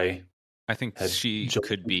Intrepid Eye, I think she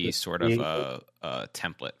could be sort of a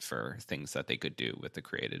template for things that they could do with the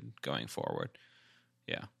created going forward.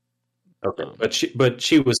 Yeah. Okay, but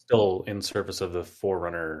she was still in service of the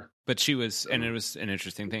Forerunner. But she was, and it was an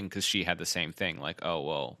interesting thing because she had the same thing, like, oh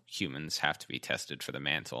well, humans have to be tested for the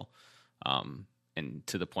mantle, and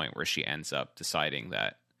to the point where she ends up deciding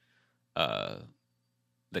that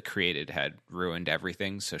the created had ruined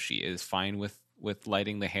everything, so she is fine with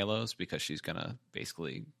lighting the halos because she's gonna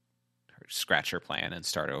basically scratch her plan and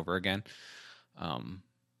start over again.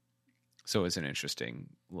 So it's an interesting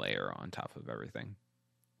layer on top of everything.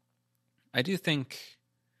 I do think,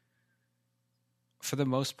 for the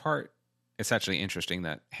most part, it's actually interesting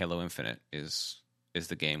that Halo Infinite is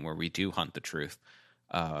the game where we do hunt the truth.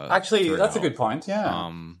 Actually, that's a good point. Yeah,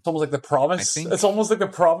 it's almost like the promise. It's almost like the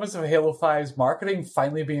promise of Halo 5's marketing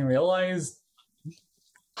finally being realized.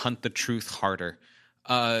 Hunt the truth harder.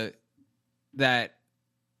 That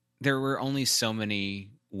there were only so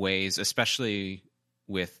many ways, especially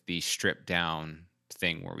with the stripped down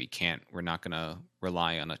thing where we're not going to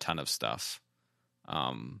rely on a ton of stuff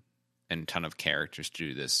and a ton of characters to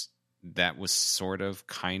do this. That was sort of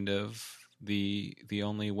kind of the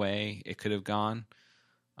only way it could have gone.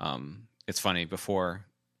 It's funny, before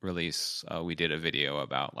release, we did a video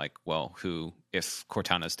about like, well, if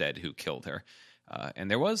Cortana's dead, who killed her? And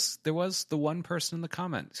there was the one person in the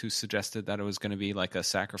comments who suggested that it was going to be like a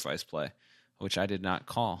sacrifice play, which I did not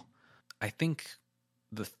call. I think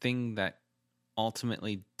the thing that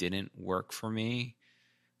ultimately didn't work for me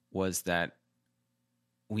was that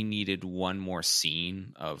we needed one more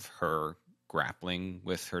scene of her grappling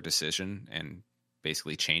with her decision and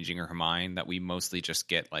basically changing her mind, that we mostly just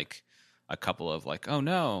get like a couple of like, oh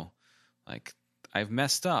no, like I've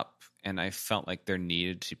messed up. And I felt like there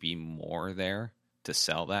needed to be more there to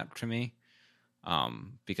sell that to me.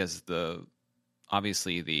 Because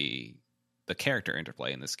obviously the character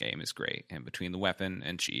interplay in this game is great, and between the weapon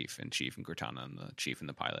and Chief and Cortana and the Chief and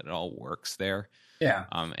the pilot, it all works there. Yeah.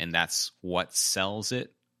 And that's what sells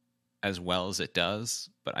it as well as it does.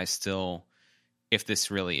 But I still, if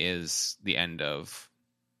this really is the end of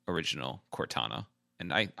original Cortana,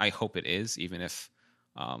 and I hope it is, even if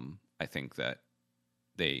I think that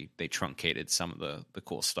they truncated some of the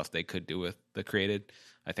cool stuff they could do with the created.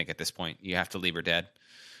 I think at this point you have to leave her dead.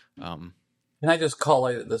 Can I just call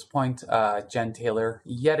out at this point Jen Taylor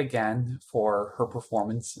yet again for her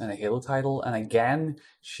performance in a Halo title, and again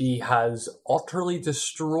she has utterly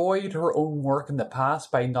destroyed her own work in the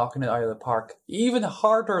past by knocking it out of the park even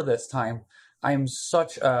harder this time. I am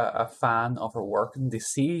such a fan of her work, and to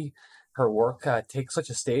see her work take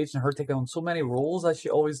such a stage and her take on so many roles as she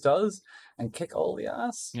always does and kick all the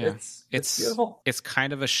ass. Yeah. It's beautiful. It's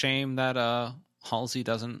kind of a shame that Halsey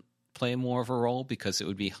doesn't play more of a role, because it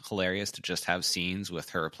would be hilarious to just have scenes with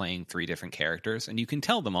her playing 3 different characters and you can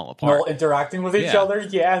tell them all apart. All interacting with each other.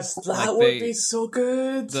 Yes, that Like would be so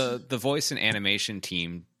good. The voice and animation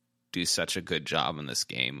team do such a good job in this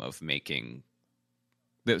game of making,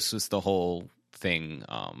 this was the whole thing,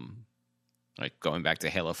 like going back to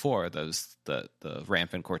Halo 4, the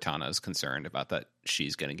rampant Cortana is concerned about that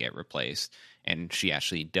she's going to get replaced, and she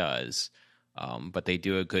actually does. But they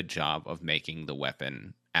do a good job of making the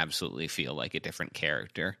weapon absolutely feel like a different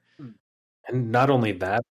character. And not only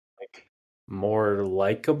that, like more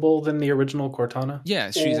likable than the original Cortana.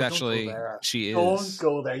 Yeah, she is. Don't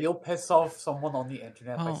go there. You'll piss off someone on the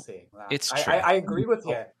internet by saying that. It's true. I agree with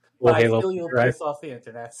you. Well, But I Halo, feel you'll right? piss off the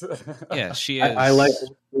internet. Yeah, she is. I like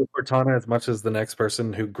Cortana as much as the next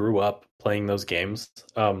person who grew up playing those games.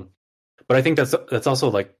 But I think that's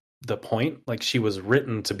also like the point. Like, she was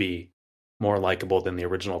written to be more likable than the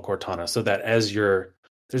original Cortana, so that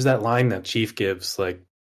there's that line that Chief gives, like,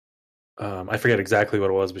 I forget exactly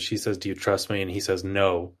what it was, but she says, "Do you trust me?" And he says,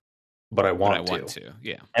 "No, but I want to."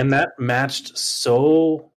 Yeah. And that matched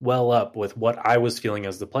so well up with what I was feeling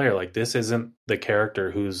as the player. Like, this isn't the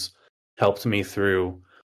character who's helped me through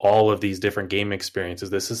all of these different game experiences.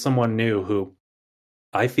 This is someone new who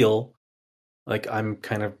I feel like I'm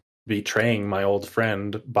kind of betraying my old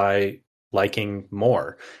friend by liking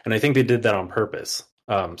more. And I think they did that on purpose.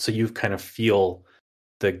 So you kind of feel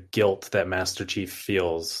the guilt that Master Chief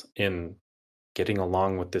feels in getting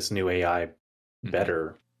along with this new AI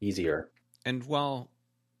better, easier. And while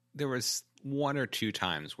there was 1 or 2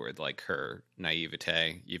 times where like her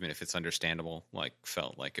naivete, even if it's understandable, like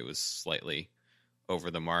felt like it was slightly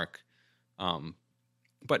over the mark.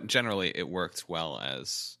 But generally it worked well,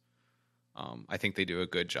 as I think they do a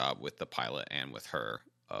good job with the pilot and with her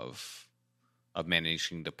of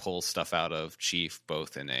managing to pull stuff out of Chief,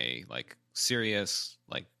 both in a like serious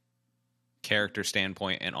like character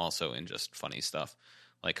standpoint and also in just funny stuff,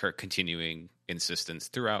 like her continuing insistence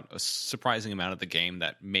throughout a surprising amount of the game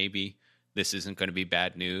that maybe this isn't going to be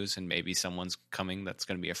bad news and maybe someone's coming that's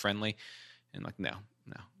going to be a friendly, and like no,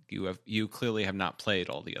 you clearly have not played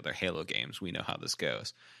all the other Halo games. We know how this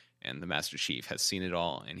goes, and the Master Chief has seen it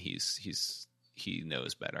all, and he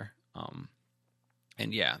knows better.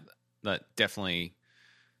 And yeah, that definitely,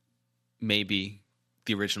 maybe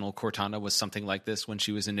the original Cortana was something like this when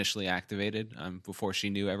she was initially activated, before she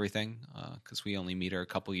knew everything, because we only meet her a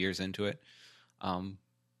couple years into it.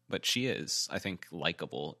 But she is, I think,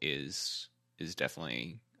 likable is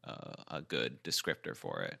definitely a good descriptor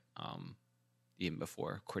for it. Even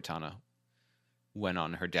before Cortana went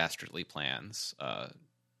on her dastardly plans,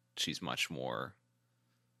 she's much more.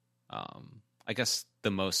 I guess the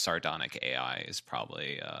most sardonic AI is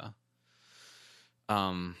probably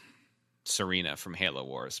Serena from Halo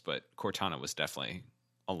Wars, but Cortana was definitely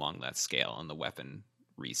along that scale, and the weapon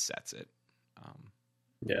resets it.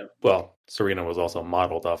 Yeah. Well, Serena was also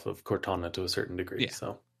modeled off of Cortana to a certain degree. Yeah.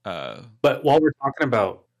 So, Uh, but while we're talking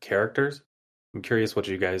about characters, I'm curious what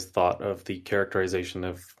you guys thought of the characterization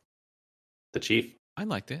of the Chief. I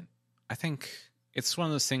liked it. I think it's one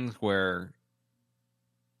of those things where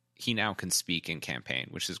he now can speak in campaign,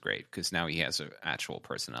 which is great because now he has an actual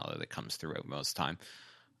personality that comes through it most of the time.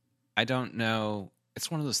 I don't know. It's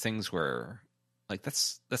one of those things where, like,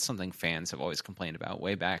 that's something fans have always complained about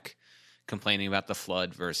way back, complaining about the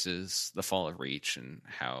Flood versus the Fall of Reach and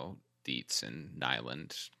how Dietz and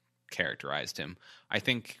Nyland characterized him. I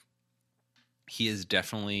think he is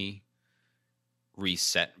definitely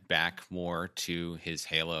reset back more to his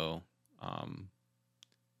Halo,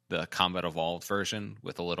 the Combat Evolved version,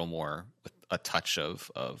 with a little more, with a touch of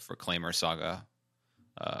Reclaimer Saga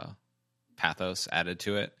pathos added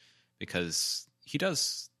to it, because he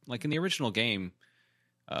does, like in the original game,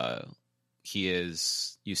 you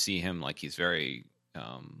see him like he's very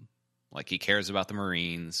like he cares about the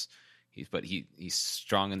Marines, he's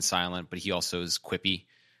strong and silent, but he also is quippy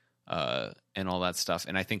and all that stuff.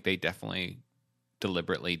 And I think they definitely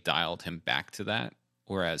deliberately dialed him back to that.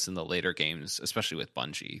 Whereas in the later games, especially with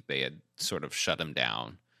Bungie, they had sort of shut him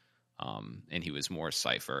down, and he was more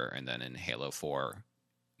Cypher. And then in Halo 4,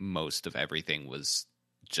 most of everything was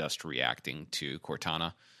just reacting to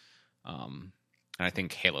Cortana. And I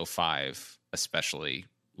think Halo 5 especially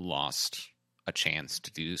lost a chance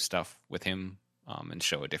to do stuff with him and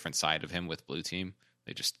show a different side of him with Blue Team.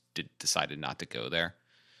 They just decided not to go there.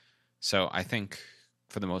 So I think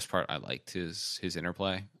for the most part, I liked his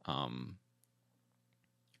interplay. And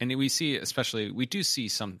we do see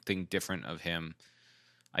something different of him,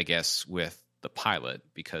 I guess, with the pilot,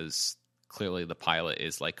 because clearly the pilot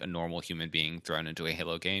is like a normal human being thrown into a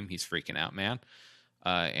Halo game. He's freaking out, man.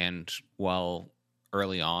 And while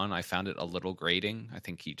early on I found it a little grating, I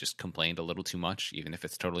think he just complained a little too much, even if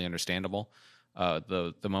it's totally understandable.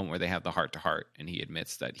 The moment where they have the heart-to-heart and he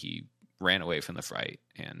admits that he ran away from the fight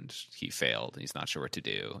and he failed and he's not sure what to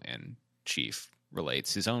do, and Chief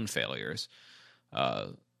relates his own failures,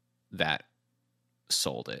 that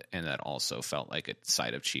sold it. And that also felt like a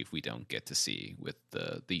side of Chief we don't get to see with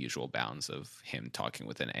the usual bounds of him talking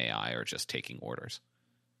with an AI or just taking orders.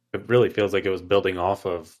 It really feels like it was building off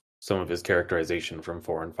of some of his characterization from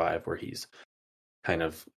 4 and 5, where he's kind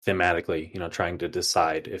of thematically, trying to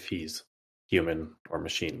decide if he's human or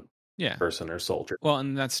machine, person or soldier. Well,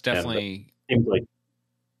 and that's definitely...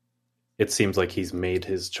 It seems like he's made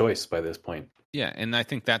his choice by this point. Yeah, and I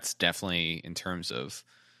think that's definitely in terms of...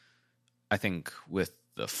 I think with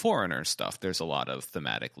the Foreigner stuff, there's a lot of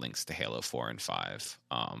thematic links to Halo 4 and 5.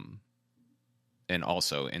 And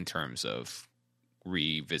also in terms of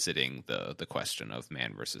revisiting the question of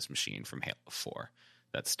man versus machine from Halo 4.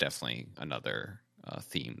 That's definitely another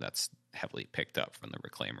theme that's heavily picked up from the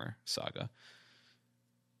Reclaimer saga.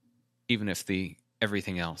 Even if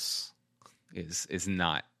everything else is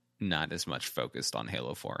not as much focused on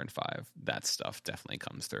Halo 4 and 5, that stuff definitely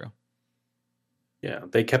comes through. Yeah,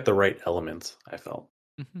 they kept the right elements, I felt.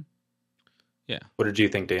 Mm-hmm. Yeah. What did you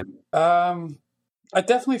think, Dan? I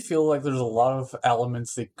definitely feel like there's a lot of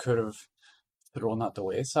elements they could have thrown at the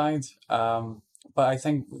wayside. But I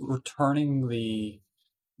think returning the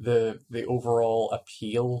overall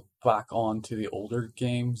appeal back onto the older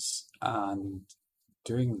games and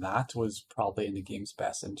doing that was probably in the game's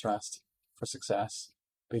best interest for success,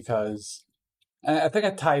 because I think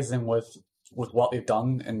it ties in with what they've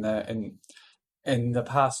done in the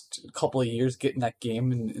past couple of years, getting that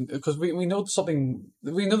game, and because we know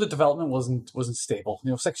the development wasn't stable.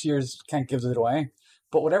 6 years can't give it away,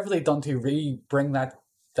 but whatever they've done to bring that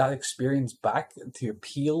experience back, to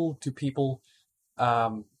appeal to people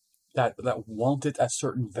that wanted a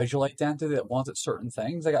certain visual identity, that wanted certain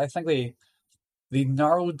things. Like, I think they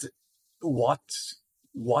narrowed what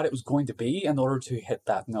it was going to be in order to hit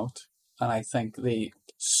that note, and I think they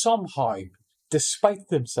somehow, despite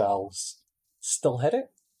themselves, still hit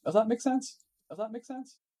it. Does that make sense?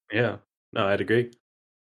 Yeah, no, I'd agree.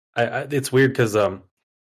 It's weird because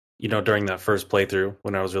during that first playthrough,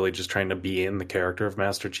 when I was really just trying to be in the character of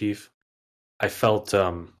Master Chief, I felt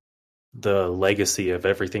the legacy of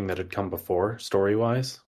everything that had come before,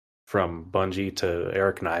 story-wise, from Bungie to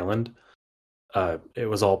Eric Nyland. It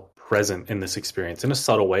was all present in this experience in a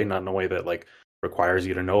subtle way, not in a way that like requires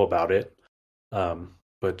you to know about it,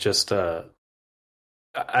 but just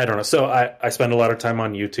I don't know. So I spend a lot of time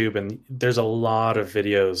on YouTube, and there's a lot of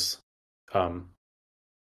videos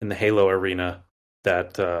in the Halo arena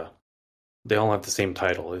that they all have the same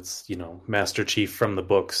title. It's, Master Chief from the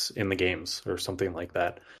books in the games or something like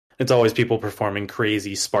that. It's always people performing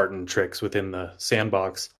crazy Spartan tricks within the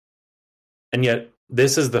sandbox. And yet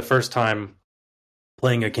this is the first time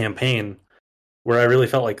playing a campaign where I really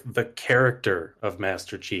felt like the character of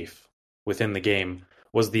Master Chief within the game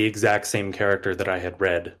was the exact same character that I had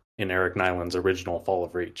read in Eric Nyland's original Fall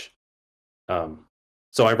of Reach.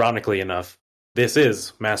 So ironically enough, this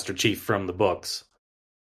is Master Chief from the books,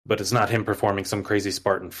 but it's not him performing some crazy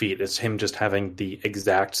Spartan feat. It's him just having the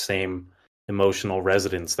exact same emotional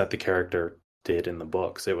resonance that the character did in the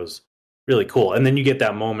books. It was really cool. And then you get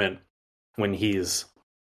that moment when he's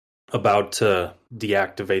about to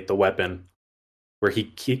deactivate the weapon, where he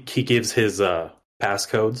gives his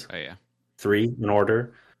passcodes. Oh yeah, 3 in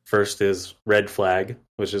order. First is Red Flag,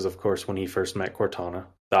 which is of course when he first met Cortana,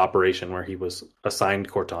 the operation where he was assigned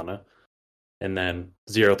Cortana, and then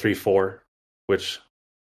 034, which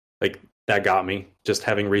like that got me. Just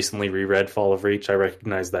having recently reread Fall of Reach, I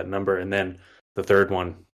recognized that number. And then the third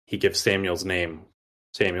one, he gives Samuel's name,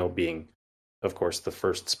 Samuel being, of course, the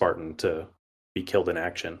first Spartan to be killed in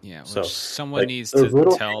action. yeah. So Someone like, needs those to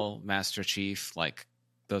little- tell Master Chief, like,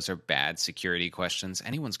 those are bad security questions.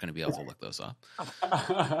 Anyone's going to be able to look those up.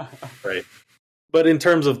 Right. But in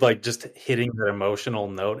terms of like just hitting that emotional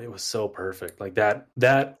note, it was so perfect. Like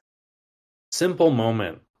that simple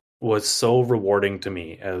moment was so rewarding to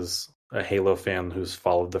me as a Halo fan who's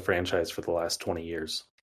followed the franchise for the last 20 years.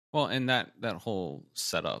 Well, and that whole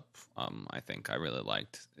setup, I think I really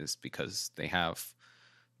liked, is because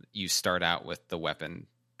you start out with the weapon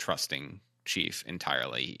trusting Chief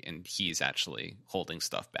entirely, and he's actually holding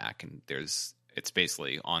stuff back, and it's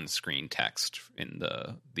basically on-screen text in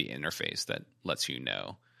the interface that lets you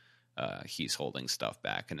know he's holding stuff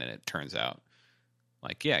back, and then it turns out,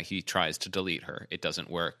 like, yeah, he tries to delete her, it doesn't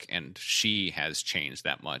work, and she has changed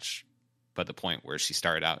that much. But the point where she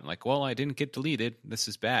started out and like, well, I didn't get deleted, this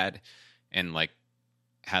is bad, and like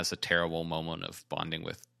has a terrible moment of bonding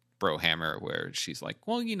with Brohammer where she's like,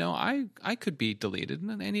 well, I could be deleted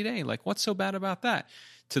any day. Like, what's so bad about that?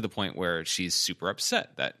 To the point where she's super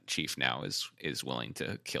upset that Chief now is willing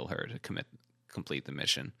to kill her to complete the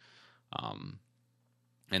mission.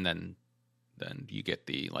 And then you get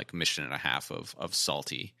the like mission and a half of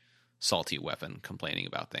salty weapon complaining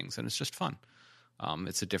about things, and it's just fun.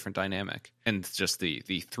 It's a different dynamic, and just the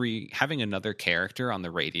three having another character on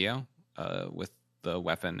the radio with the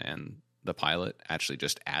weapon and the pilot actually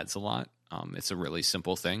just adds a lot. It's a really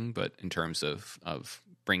simple thing, but in terms of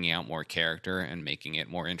bringing out more character and making it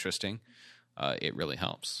more interesting, it really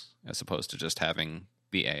helps, as opposed to just having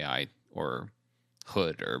the AI or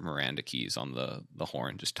Hood or Miranda keys on the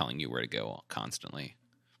horn just telling you where to go constantly.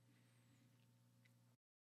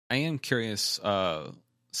 I am curious, so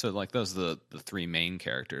like those are the three main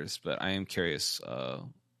characters, but I am curious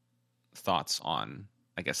thoughts on,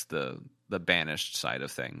 I guess, the banished side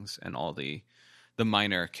of things and all the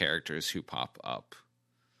minor characters who pop up.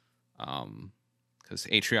 Because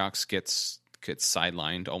Atriox gets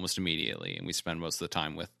sidelined almost immediately, and we spend most of the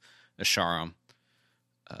time with Asharum.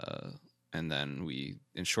 And then we,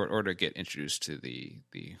 in short order, get introduced to the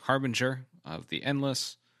Harbinger of the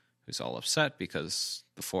Endless, who's all upset because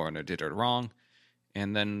the Forerunner did her wrong.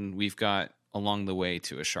 And then we've got, along the way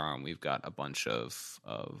to Asharum, we've got a bunch of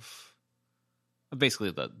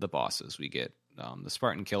basically the bosses. We get the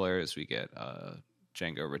Spartan Killers, we get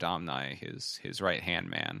Django Rhodamni, his right-hand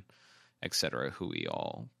man, etc., who we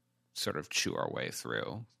all sort of chew our way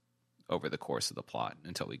through over the course of the plot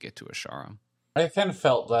until we get to Asharum. I kind of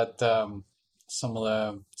felt that some of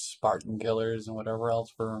the Spartan Killers and whatever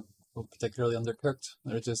else were particularly undercooked.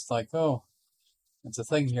 They're just like, oh, it's a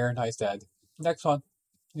thing here, and he's dead. Next one.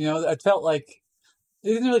 It felt like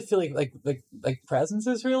they didn't really feel like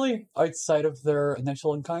presences really outside of their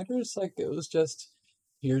initial encounters. Like it was just,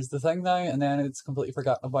 here's the thing now, and then it's completely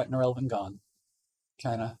forgotten about and irrelevant, gone.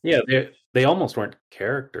 Kind of. Yeah, they almost weren't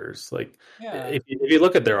characters. Like, Yeah. if you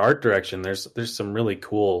look at their art direction, there's some really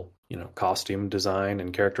cool, costume design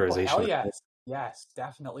and characterization. Oh, hell yes,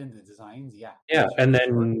 definitely in the designs. Yeah. Yeah, and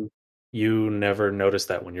then you never notice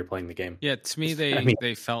that when you're playing the game. Yeah, to me,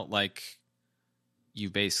 they felt like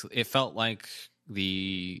it felt like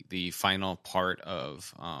the final part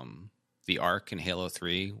of the arc in Halo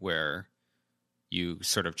 3, where you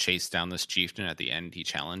sort of chase down this chieftain. At the end, he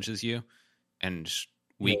challenges you, and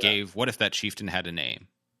we gave, what if that chieftain had a name?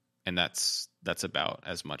 And that's about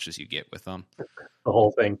as much as you get with them. The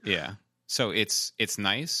whole thing. Yeah. So it's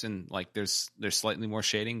nice, and like there's slightly more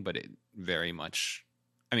shading, but it very much,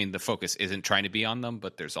 I mean, the focus isn't trying to be on them,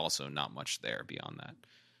 but there's also not much there beyond that.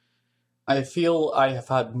 I feel I have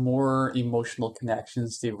had more emotional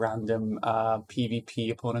connections to random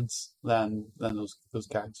PvP opponents than those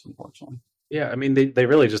guys, unfortunately. Yeah, I mean, they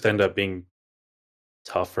really just end up being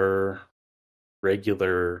tougher,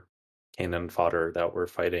 regular cannon fodder that we're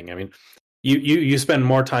fighting. I mean, you spend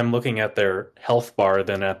more time looking at their health bar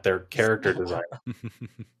than at their character design.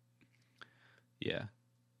 Yeah,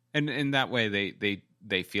 and in that way,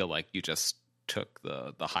 they feel like you just took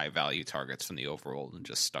the high value targets from the overworld and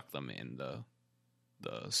just stuck them in the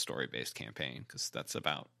story based campaign, because that's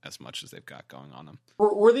about as much as they've got going on them.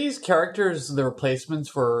 Were these characters the replacements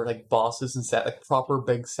for like bosses and like proper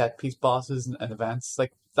big set piece bosses and events?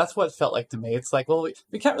 Like that's what it felt like to me. It's like, well,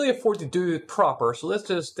 we can't really afford to do it proper, so let's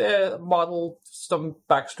just model some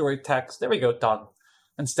backstory text. There we go, done.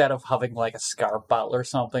 Instead of having like a scarab battle or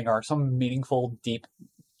something, or some meaningful, deep,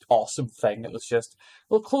 awesome thing. It was just,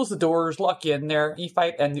 we'll close the doors, lock you in there, you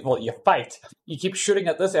fight, and well, you fight. You keep shooting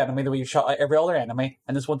at this enemy the way you shot at every other enemy,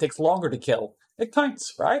 and this one takes longer to kill. It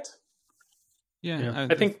counts, right? Yeah.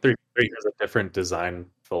 I think 3 has a different design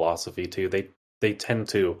philosophy too. They tend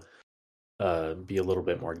to be a little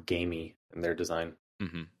bit more gamey in their design.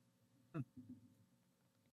 Mm-hmm.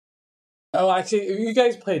 Oh, actually, if you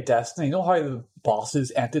guys play Destiny, you know how the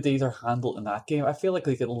bosses, entities are handled in that game? I feel like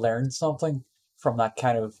they could learn something from that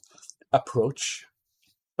kind of approach.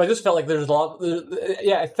 But I just felt like there's a lot.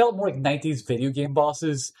 It felt more like 90s video game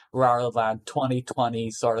bosses rather than 2020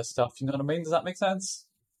 sort of stuff. You know what I mean? Does that make sense?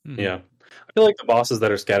 Mm-hmm. Yeah. I feel like the bosses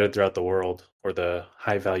that are scattered throughout the world, or the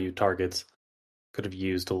high value targets, could have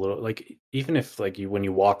used a little, like, even if like when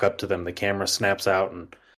you walk up to them, the camera snaps out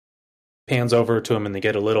and pans over to them and they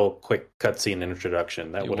get a little quick cutscene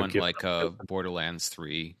introduction. That would have given like a Borderlands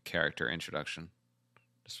 3 character introduction.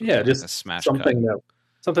 Just a smash something cut.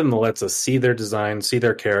 Something that lets us see their design, see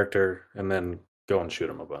their character, and then go and shoot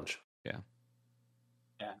them a bunch. Yeah.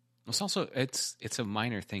 It's also it's a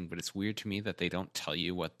minor thing, but it's weird to me that they don't tell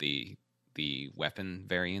you what the weapon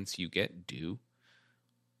variants you get do.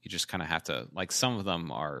 You just kind of have to, like, some of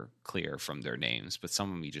them are clear from their names, but some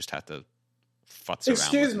of them you just have to futz around.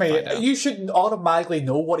 Excuse me, you should automatically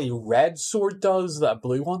know what a red sword does that a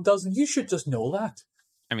blue one does, and you should just know that.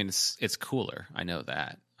 I mean, it's cooler. I know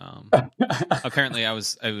that. Apparently, I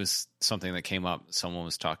was something that came up. Someone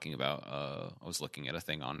was talking about. I was looking at a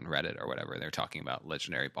thing on Reddit or whatever. They're talking about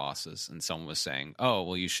legendary bosses, and someone was saying, "Oh,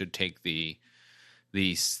 well, you should take the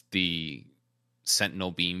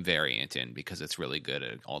Sentinel Beam variant in because it's really good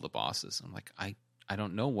at all the bosses." I'm like, I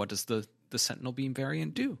don't know, what does the Sentinel Beam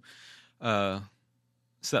variant do? So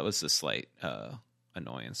that was a slight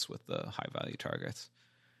annoyance with the high value targets.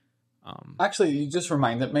 Actually, you just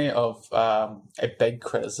reminded me of a big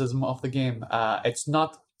criticism of the game. It's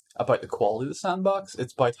not about the quality of the sandbox,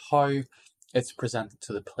 it's about how it's presented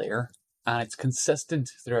to the player. And it's consistent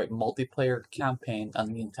throughout multiplayer, campaign,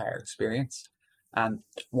 and the entire experience. And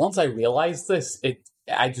once I realized this,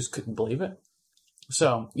 I just couldn't believe it.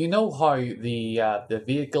 So, you know how the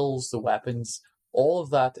vehicles, the weapons, all of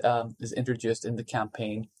that is introduced in the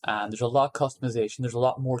campaign, and there's a lot of customization, there's a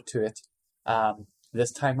lot more to it.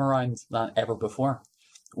 This time around than ever before.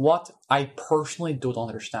 What I personally don't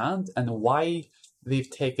understand, and why they've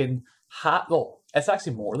taken half, well, it's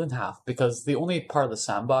actually more than half, because the only part of the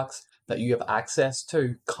sandbox that you have access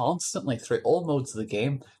to constantly through all modes of the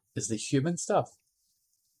game is the human stuff.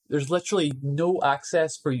 There's literally no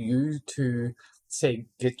access for you to, say,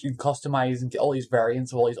 customize and get all these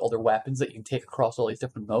variants of all these other weapons that you can take across all these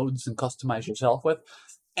different modes and customize yourself with.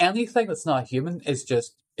 Anything that's not human is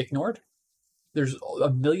just ignored. There's a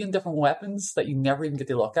million different weapons that you never even get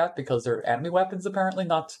to look at because they're enemy weapons, apparently,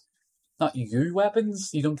 not you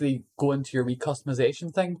weapons. You don't get to go into your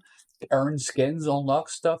recustomization thing, earn skins, unlock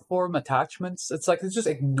stuff for them, attachments. It's like they just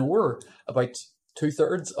ignore about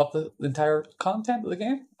 2/3 of the entire content of the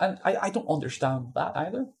game. And I don't understand that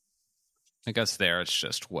either. I guess there it's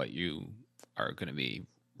just what you are going to be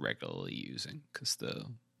regularly using, because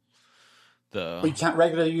But you can't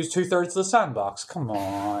regularly use 2/3 of the sandbox. Come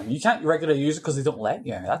on. You can't regularly use it because they don't let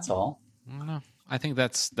you. That's all. I don't know. I think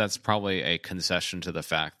that's probably a concession to the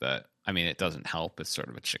fact that, I mean, it doesn't help. It's sort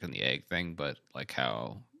of a chicken the egg thing, but like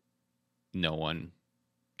how no one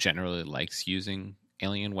generally likes using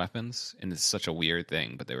alien weapons, and it's such a weird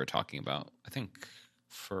thing. But they were talking about, I think,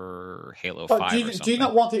 for Halo 5 or something. Do you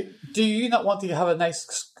not want to have a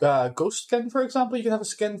nice ghost skin, for example? You can have a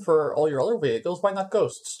skin for all your other vehicles. Why not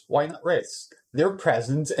ghosts? Why not wraiths? They're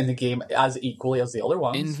present in the game as equally as the other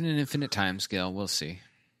ones. In an infinite time scale, we'll see.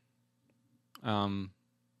 In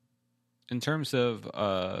terms of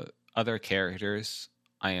other characters,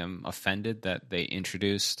 I am offended that they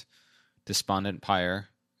introduced Despondent Pyre,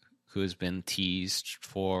 who has been teased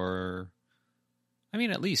for, I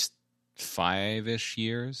mean, at least 5-ish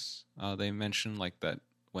years. They mentioned like that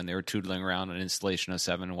when they were tootling around an installation of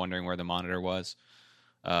 7, wondering where the monitor was,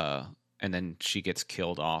 and then she gets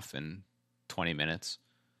killed off in 20 minutes.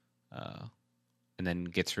 and then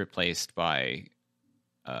gets replaced by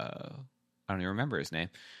I don't even remember his name,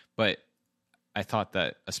 but I thought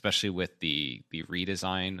that especially with the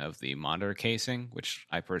redesign of the monitor casing, which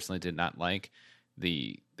I personally did not like,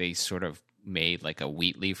 they sort of made like a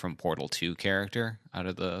Wheatley from Portal 2 character out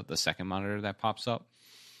of the second monitor that pops up.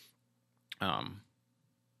 And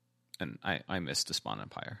I missed Despawn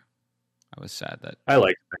Empire. I was sad that I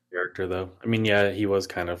liked that character though. I mean, yeah, he was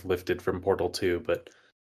kind of lifted from Portal 2, but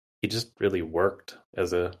he just really worked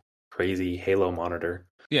as a crazy Halo monitor.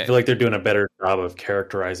 Yeah. I feel like they're doing a better job of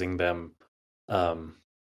characterizing them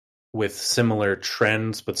with similar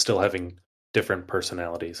trends, but still having different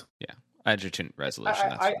personalities. Yeah, adjutant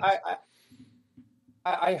resolution.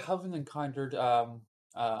 I haven't encountered a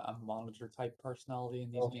monitor type personality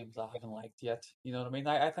in these games I haven't liked yet. You know what I mean?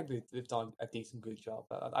 I think they've done a decent, good job.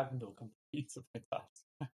 I have no complaints about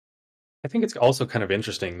that. I think it's also kind of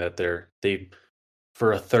interesting that they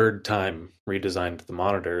for a third time redesigned the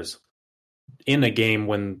monitors in a game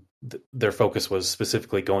when their focus was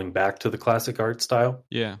specifically going back to the classic art style.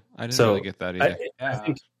 Yeah, I didn't really get that either. I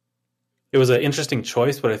think it was an interesting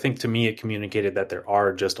choice, but I think to me it communicated that there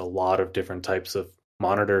are just a lot of different types of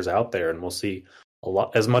monitors out there, and we'll see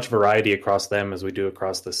as much variety across them as we do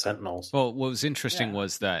across the Sentinels. Well, what was interesting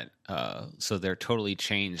was that so they're totally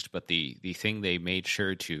changed, but the thing they made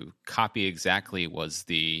sure to copy exactly was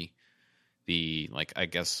the like, I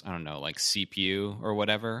guess, I don't know, like CPU or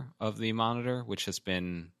whatever of the monitor, which has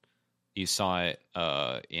been, you saw it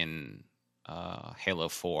in Halo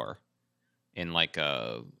 4 in like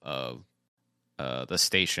the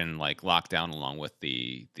station like lockdown along with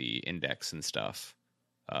the index and stuff.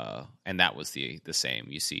 And that was the same.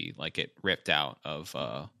 You see like it ripped out of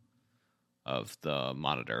the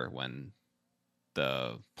monitor when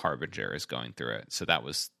the Harbinger is going through it. So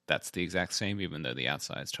that's the exact same, even though the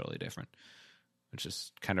outside is totally different, which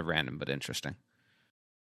is kind of random but interesting.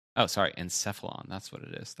 Oh, sorry, Encephalon. That's what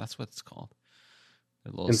it is. That's what it's called.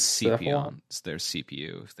 Their little CPU. It's their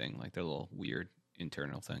CPU thing, like their little weird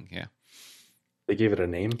internal thing. Yeah. They gave it a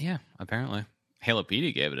name? Yeah, apparently.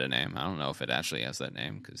 Halopedia gave it a name. I don't know if it actually has that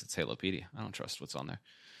name because it's Halopedia. I don't trust what's on there.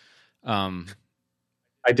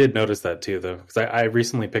 I did notice that too, though, because I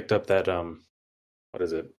recently picked up that what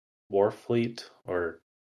is it, Warfleet or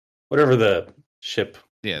whatever the ship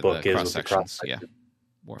book is with the cross sections. Yeah,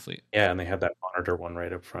 Warfleet. Yeah, and they had that monitor one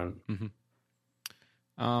right up front. Mm-hmm.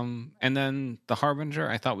 And then the Harbinger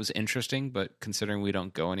I thought was interesting, but considering we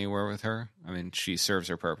don't go anywhere with her, I mean, she serves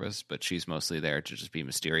her purpose, but she's mostly there to just be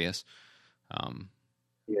mysterious.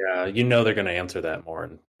 Yeah, you know they're going to answer that more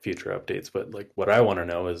in future updates, but like what I want to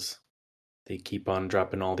know is they keep on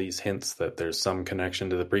dropping all these hints that there's some connection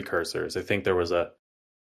to the precursors. I think there was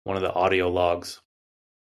one of the audio logs.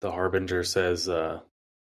 The Harbinger says at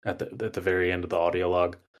the very end of the audio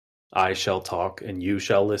log, "I shall talk and you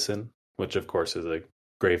shall listen," which of course is a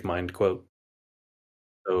Gravemind quote.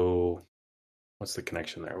 So what's the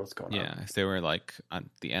connection there? What's going on? Yeah, if they were like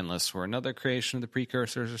the Endless were another creation of the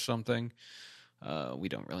precursors or something, we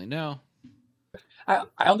don't really know. I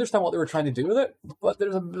understand what they were trying to do with it, but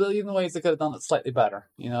there's a billion ways they could have done it slightly better.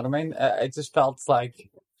 You know what I mean? It just felt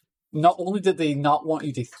like not only did they not want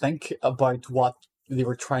you to think about what they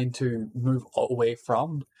were trying to move away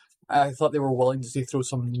from, I thought they were willing to throw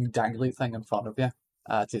some new dangly thing in front of you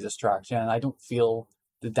to distract you, and I don't feel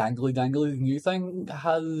the dangly new thing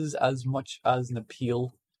has as much as an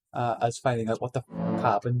appeal as finding out what the f***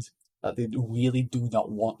 happened. That they really do not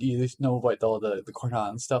want you to know about all the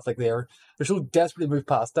Cornan stuff. Like they're so desperately moved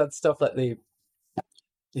past that stuff that they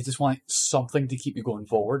just want something to keep you going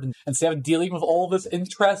forward. And instead of dealing with all this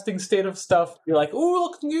interesting state of stuff, you're like, oh,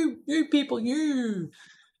 look, new people, you.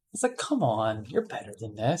 It's like, come on, you're better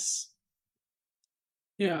than this.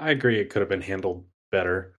 Yeah, I agree. It could have been handled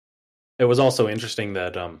better. It was also interesting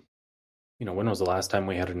that, when was the last time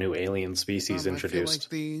we had a new alien species introduced? I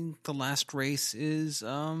feel like the last race is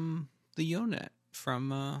the Yonet from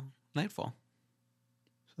Nightfall.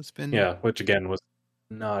 So it's been which again was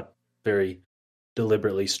not very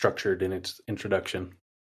deliberately structured in its introduction.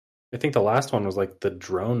 I think the last one was like the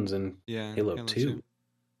drones in Halo 2.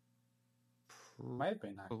 Might have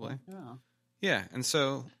been actually. Yeah, and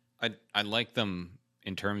so I like them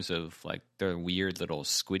in terms of like their weird little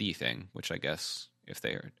squiddy thing, which I guess if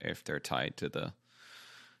they're tied to the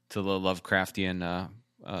Lovecraftian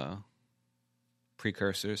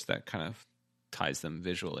precursors, that kind of ties them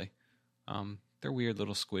visually. They're weird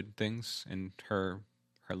little squid things, and her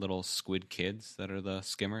little squid kids that are the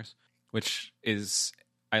skimmers, which is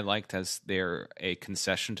I liked as they're a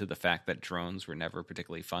concession to the fact that drones were never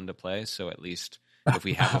particularly fun to play. So at least if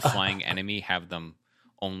we have a flying enemy, have them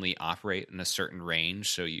only operate in a certain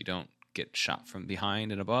range, so you don't get shot from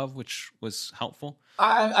behind and above, which was helpful.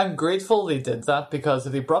 I'm grateful they did that, because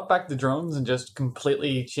if they brought back the drones and just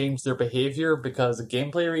completely changed their behavior because of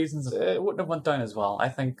gameplay reasons, it wouldn't have went down as well. I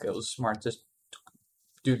think it was smart just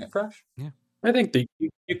doing it fresh. Yeah, I think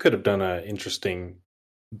you could have done an interesting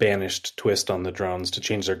banished twist on the drones to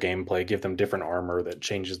change their gameplay, give them different armor that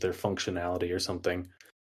changes their functionality or something.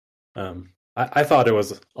 I thought it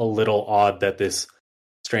was a little odd that this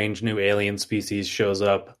strange new alien species shows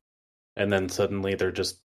up and then suddenly they're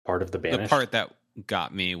just part of the banished. The part that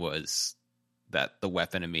got me was that the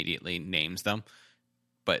weapon immediately names them,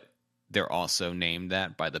 but they're also named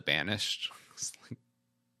that by the banished.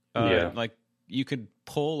 Like you could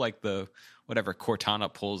pull like the whatever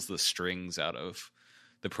Cortana pulls the strings out of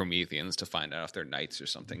the Prometheans to find out if they're knights or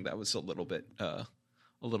something. That was a little bit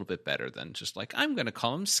better than just like, I'm going to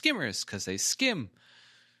call them skimmers because they skim.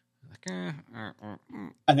 Like,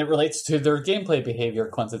 And it relates to their gameplay behavior,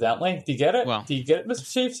 coincidentally. Do you get it? Well, do you get it,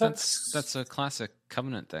 Mr. Chief? That's a classic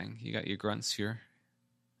Covenant thing. You got your grunts, your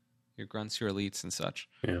elites and such.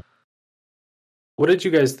 Yeah. What did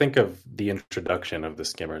you guys think of the introduction of the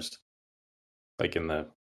skimmers? Like in the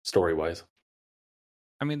story-wise?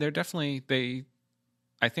 I mean, they're definitely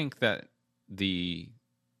I think that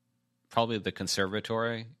probably the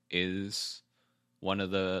conservatory is one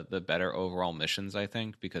of the better overall missions, I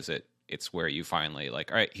think, because it's where you finally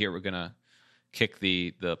like, all right, here we're gonna kick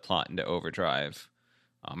the plot into overdrive.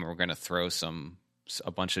 We're gonna throw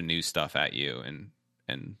a bunch of new stuff at you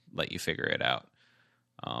and let you figure it out.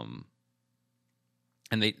 And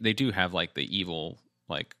they do have like the evil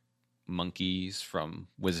like monkeys from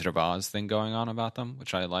Wizard of Oz thing going on about them,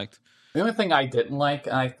 which I liked. The only thing I didn't like,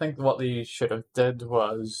 and I think what they should have did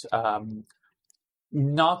was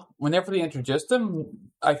not whenever they introduced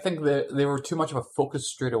them, I think they were too much of a focus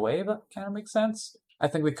straight away. If that kind of makes sense. I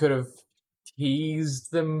think they could have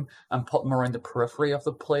teased them and put them around the periphery of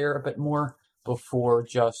the player a bit more before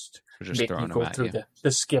just making you go through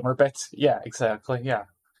the skimmer bit. Yeah, exactly. Yeah.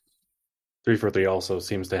 343 also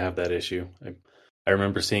seems to have that issue. I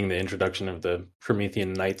remember seeing the introduction of the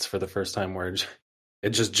Promethean Knights for the first time, where it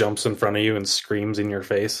just jumps in front of you and screams in your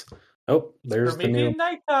face. Oh, there's Promethean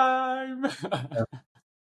nighttime.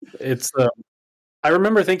 It's. I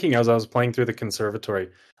remember thinking as I was playing through the conservatory.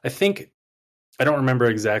 I don't remember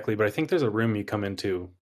exactly, but I think there's a room you come into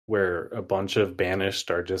where a bunch of banished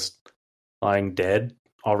are just lying dead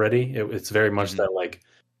already. It's very much that like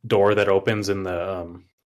door that opens in the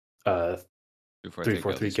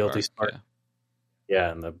 343 Guilty Spark.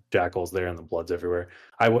 Yeah, and the jackal's there and the blood's everywhere.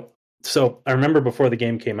 So I remember before the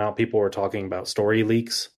game came out, people were talking about story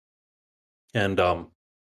leaks, and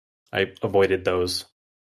I avoided those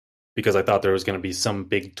because I thought there was going to be some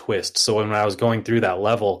big twist. So when I was going through that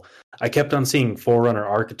level, I kept on seeing Forerunner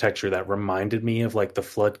architecture that reminded me of like the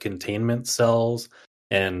flood containment cells,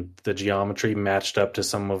 and the geometry matched up to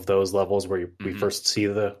some of those levels where we first see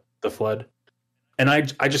the flood. And I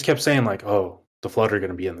just kept saying like, oh, the flood are going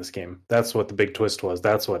to be in this game. That's what the big twist was.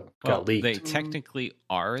 That's what got leaked. They technically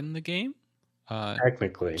are in the game.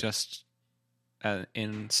 Technically. Just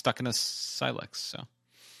stuck in a Silex, so.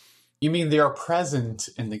 You mean they are present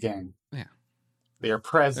in the game? Yeah. They are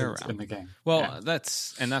present in the game. Well, yeah.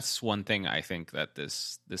 that's one thing I think that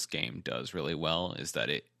this game does really well, is that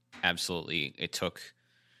it took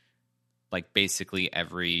like basically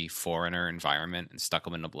every Forerunner environment and stuck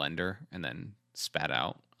them in a blender and then spat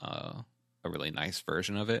out a really nice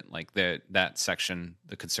version of it. Like that section,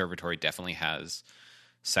 the conservatory definitely has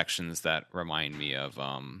sections that remind me of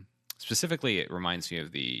specifically it reminds me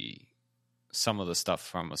of some of the stuff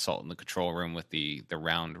from Assault in the Control Room with the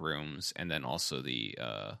round rooms, and then also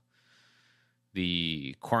the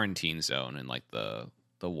quarantine zone and like the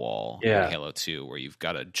wall in Halo 2 where you've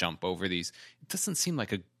got to jump over these. It doesn't seem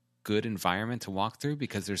like a good environment to walk through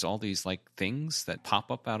because there's all these like things that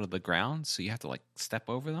pop up out of the ground, so you have to like step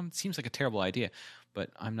over them. It seems like a terrible idea,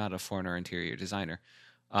 but I'm not a Forerunner interior designer.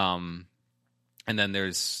 And then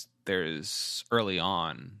there's early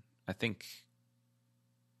on, I think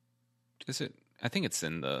it's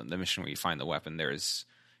in the mission where you find the weapon. There's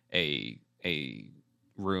a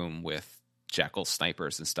room with Jackal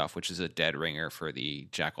snipers and stuff, which is a dead ringer for the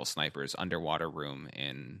Jackal snipers underwater room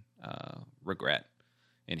in Regret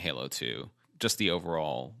in Halo 2. Just the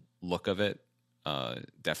overall look of it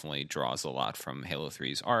definitely draws a lot from Halo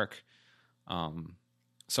 3's Arc.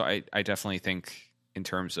 So I definitely think in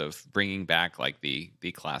terms of bringing back like the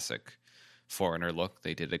classic Forerunner look,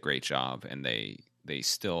 they did a great job, and they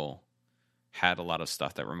still had a lot of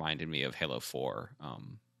stuff that reminded me of Halo 4,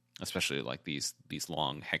 especially like these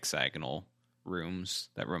long hexagonal rooms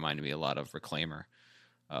that reminded me a lot of Reclaimer.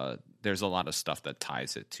 there's a lot of stuff that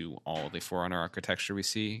ties it to all the Forerunner architecture we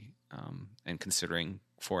see. And considering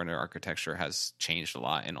Forerunner architecture has changed a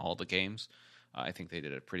lot in all the games, I think they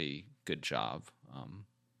did a pretty good job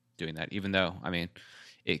doing that. Even though, I mean,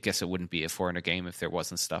 I guess it wouldn't be a Forerunner game if there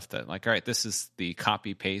wasn't stuff that, like, all right, this is the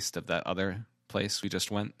copy paste of that other place we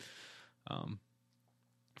just went.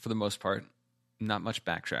 For the most part, not much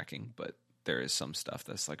backtracking, but there is some stuff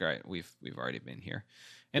that's like, all right, we've already been here.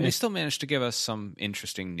 And they still managed to give us some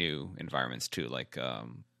interesting new environments too, like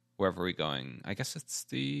wherever we're going. I guess it's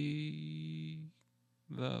the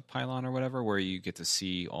pylon or whatever, where you get to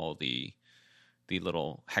see all the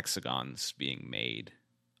little hexagons being made.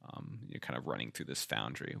 You're kind of running through this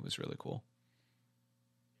foundry. It was really cool.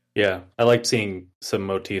 Yeah, I liked seeing some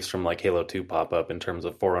motifs from like Halo 2 pop up in terms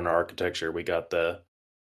of Forerunner architecture. We got the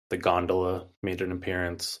gondola made an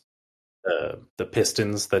appearance. The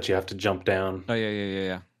pistons that you have to jump down. Oh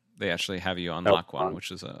yeah. They actually have you unlock one,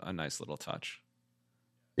 which is a nice little touch.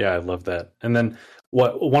 Yeah, I love that. And then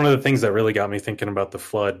one of the things that really got me thinking about the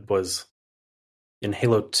Flood was in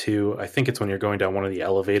Halo 2, I think it's when you're going down one of the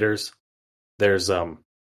elevators, there's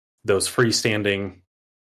those freestanding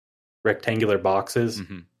rectangular boxes.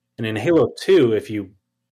 Mm-hmm. And in Halo 2, if you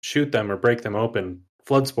shoot them or break them open,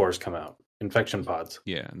 flood spores come out, infection pods.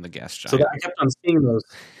 Yeah, and the gas giant. So I kept on seeing those.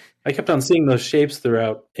 I kept on seeing those shapes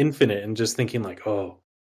throughout Infinite and just thinking like, oh,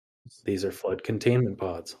 these are flood containment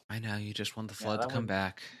pods. I know, you just want the flood to come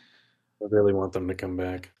back. I really want them to come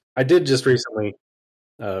back. I did just recently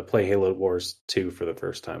play Halo Wars 2 for the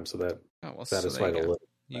first time, so that satisfied a little.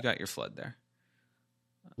 You got your flood there.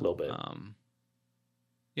 A little bit.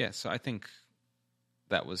 Yeah, so I think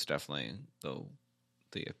that was definitely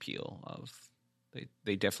the appeal of...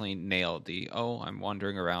 They definitely nailed I'm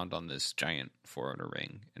wandering around on this giant Forerunner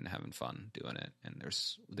ring and having fun doing it. And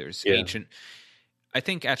there's ancient... I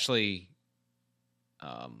think actually,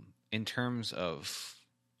 in terms of...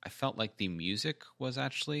 I felt like the music was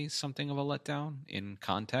actually something of a letdown in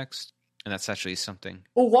context. And that's actually something...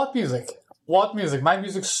 Oh, what music? What music? My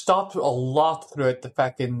music stopped a lot throughout the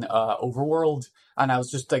fucking overworld. And I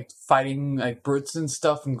was just like fighting like brutes and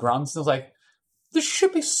stuff and grunts. And I was like... There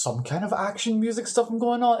should be some kind of action music stuff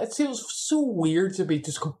going on. It feels so weird to be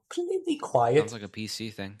just completely quiet. Sounds like a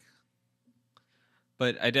PC thing.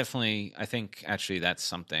 But I think actually that's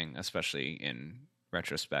something, especially in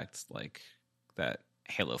retrospect, like that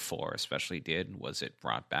Halo 4 especially did, was it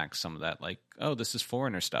brought back some of that, like, oh, this is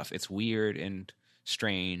Forerunner stuff. It's weird and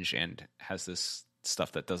strange and has this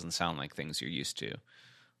stuff that doesn't sound like things you're used to,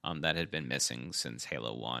 that had been missing since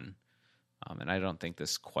Halo 1. And I don't think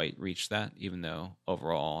this quite reached that, even though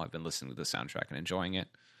overall I've been listening to the soundtrack and enjoying it.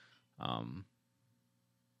 I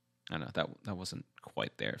don't know, that wasn't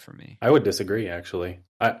quite there for me. I would disagree, actually.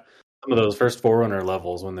 Some of those first Forerunner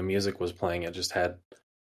levels, when the music was playing, it just had...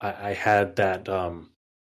 I had that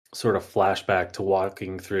sort of flashback to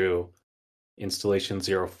walking through Installation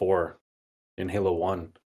 04 in Halo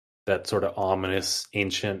 1. That sort of ominous,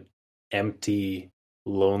 ancient, empty,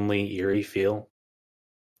 lonely, eerie feel.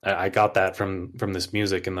 I got that from this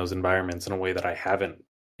music and those environments in a way that I haven't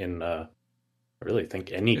in I really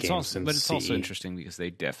think any game since. But it's also interesting because they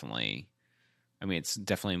definitely, I mean, it's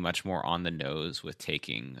definitely much more on the nose with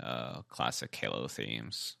taking classic Halo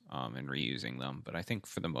themes and reusing them. But I think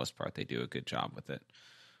for the most part, they do a good job with it.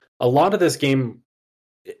 A lot of this game,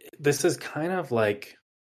 this is kind of like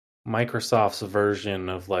Microsoft's version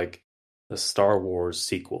of like the Star Wars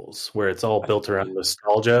sequels, where it's all built around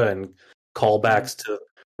nostalgia and callbacks to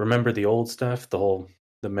remember the old stuff, the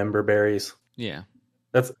member berries. Yeah.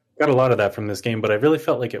 That's got a lot of that from this game, but I really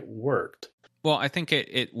felt like it worked. Well, I think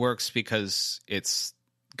it works because it's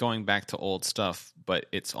going back to old stuff, but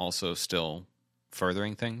it's also still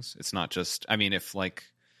furthering things. It's not just, I mean, if like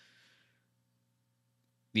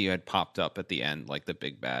you had popped up at the end, like the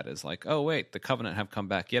big bad is like, oh wait, the Covenant have come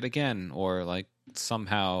back yet again, or like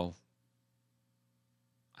somehow,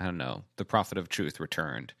 I don't know, the Prophet of Truth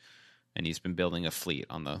returned. And he's been building a fleet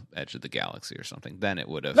on the edge of the galaxy or something, then it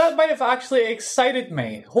would have... That might have actually excited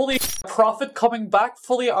me. Holy Prophet coming back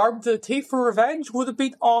fully armed to the teeth for revenge would have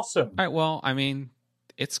been awesome. All right, well, I mean,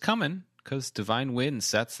 it's coming, because Divine Wind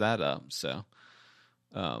sets that up, so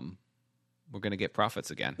we're going to get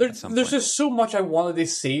Prophets again. There's just so much I wanted to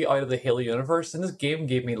see out of the Halo universe, and this game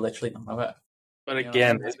gave me literally none of it. But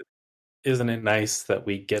again, isn't it nice that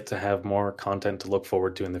we get to have more content to look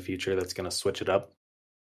forward to in the future that's going to switch it up?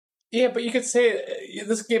 Yeah, but you could say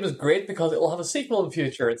this game is great because it will have a sequel in the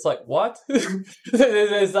future. It's like, what?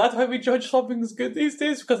 Is that how we judge something's good these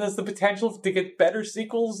days? Because it has the potential to get better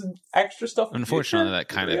sequels and extra stuff in the Unfortunately, future? that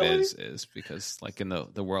kind Really? of is because, like, in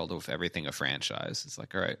the world of everything a franchise, it's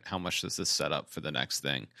like, all right, how much does this set up for the next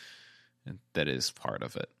thing? And that is part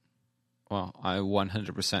of it. Well, I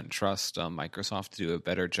 100% trust Microsoft to do a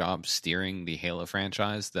better job steering the Halo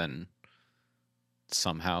franchise than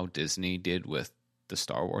somehow Disney did with the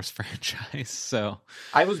Star Wars franchise. So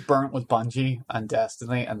I was burnt with Bungie and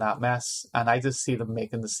Destiny and that mess, and I just see them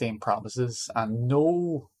making the same promises, and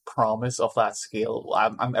no promise of that scale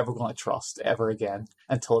I'm ever going to trust ever again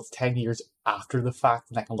until it's 10 years after the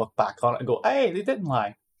fact and I can look back on it and go, hey, they didn't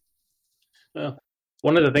lie. Well,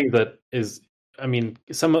 one of the things that is, I mean,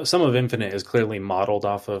 some of Infinite is clearly modeled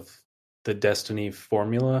off of the Destiny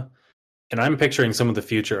formula, and I'm picturing some of the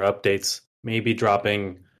future updates maybe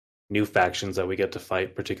dropping new factions that we get to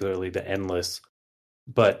fight, particularly the Endless.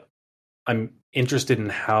 But I'm interested in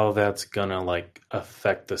how that's gonna like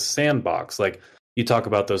affect the sandbox. Like you talk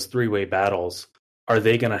about those three-way battles, are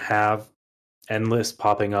they gonna have Endless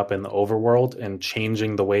popping up in the overworld and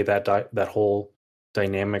changing the way that that whole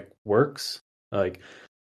dynamic works? Like,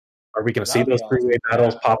 are we going to see That'd be those three-way awesome.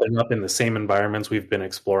 battles popping up in the same environments we've been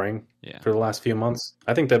exploring yeah. for the last few months?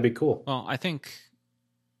 I think that'd be cool. Well, I think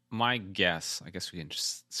my guess, I guess we can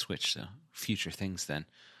just switch to future things then.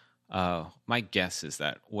 My guess is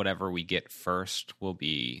that whatever we get first will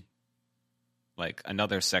be like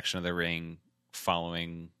another section of the ring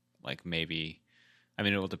following, like maybe, I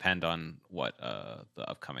mean, it will depend on what the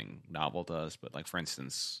upcoming novel does, but like, for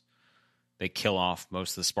instance, they kill off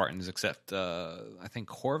most of the Spartans except I think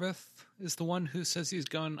Horvath is the one who says he's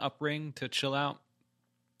going up ring to chill out.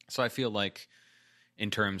 So I feel like in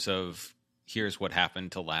terms of here's what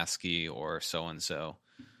happened to Lasky or so-and-so,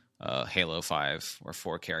 Halo 5 or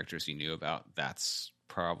 4 characters you knew about, that's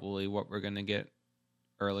probably what we're going to get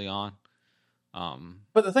early on.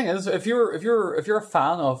 But the thing is, if you're a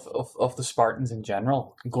fan of the Spartans in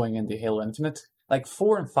general, going into Halo Infinite, like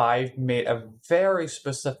 4 and 5 made a very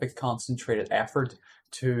specific, concentrated effort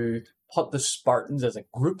to put the Spartans as a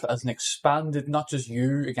group, as an expanded, not just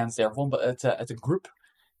you against everyone, but it's a group.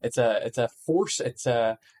 It's a force. It's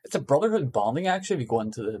a brotherhood and bonding. Actually, if you go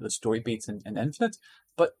into the story beats in Infinite,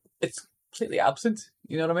 but it's completely absent.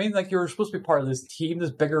 You know what I mean? Like you're supposed to be part of this team,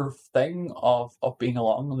 this bigger thing of being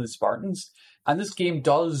along with the Spartans, and this game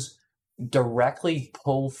does directly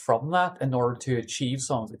pull from that in order to achieve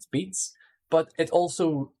some of its beats. But it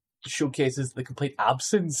also showcases the complete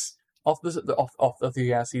absence of the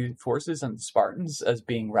USC forces and Spartans as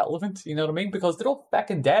being relevant. You know what I mean? Because they're all back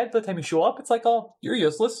and dead by the time you show up. It's like, oh, you're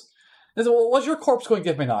useless. It's, well, what's your corpse going to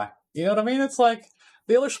give me now? You know what I mean? It's like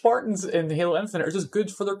the other Spartans in Halo Infinite are just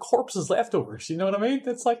good for their corpses leftovers. You know what I mean?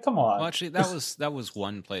 It's like, come on. Well, actually, that was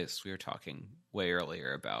one place we were talking way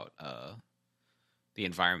earlier about the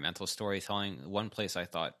environmental storytelling. One place I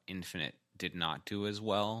thought Infinite did not do as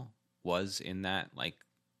well was in that, like,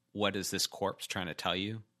 what is this corpse trying to tell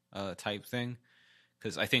you type thing.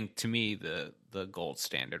 Because I think, to me, the gold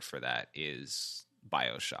standard for that is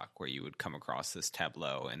BioShock, where you would come across this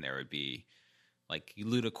tableau and there would be, like, you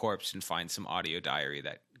loot a corpse and find some audio diary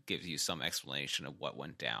that gives you some explanation of what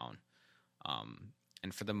went down.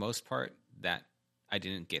 And for the most part, that I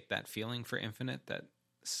didn't get that feeling for Infinite. That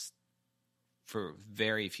for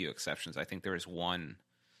very few exceptions, I think there was one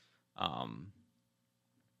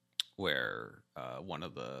where one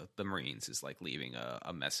of the Marines is like leaving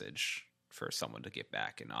a message for someone to get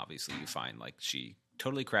back, and obviously you find like she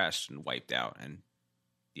totally crashed and wiped out, and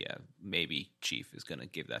yeah, maybe Chief is going to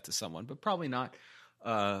give that to someone, but probably not.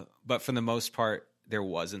 But for the most part, there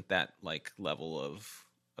wasn't that like level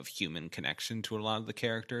of human connection to a lot of the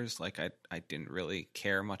characters. Like I didn't really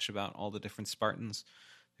care much about all the different Spartans.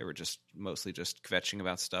 They were just mostly just kvetching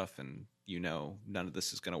about stuff, and none of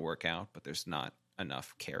this is going to work out, but there's not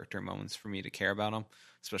enough character moments for me to care about them,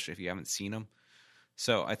 especially if you haven't seen them.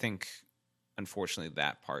 So I think, unfortunately,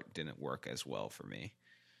 that part didn't work as well for me.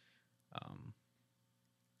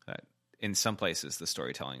 That in some places the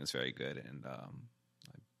storytelling is very good, and I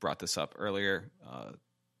brought this up earlier.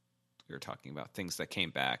 We were talking about things that came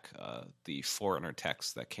back. The Forerunner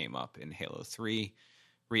text that came up in Halo 3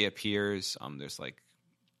 reappears. There's like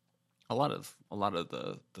a lot of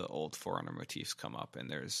the old Forerunner motifs come up,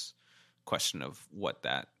 and there's question of what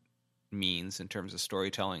that means in terms of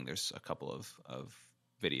storytelling. There's a couple of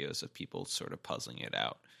videos of people sort of puzzling it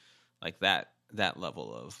out. Like that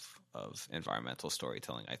level of environmental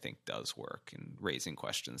storytelling, I think, does work in raising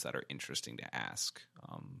questions that are interesting to ask.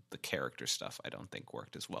 The character stuff, I don't think,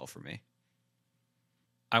 worked as well for me.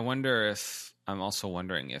 I'm also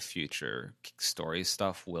wondering if future story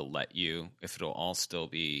stuff will let you, if it'll all still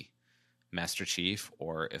be Master Chief,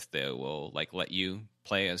 or if they will like let you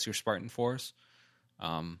play as your Spartan Force.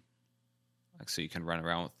 Like so you can run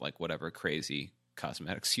around with like whatever crazy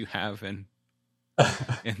cosmetics you have in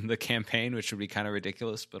the campaign, which would be kind of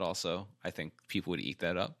ridiculous, but also I think people would eat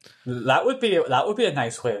that up. That would be a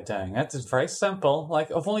nice way of doing it. It's very simple.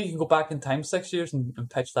 Like if only you can go back in time 6 years and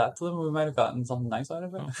pitch that to them, we might have gotten something nice out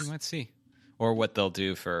of it. Well, we might see. Or what they'll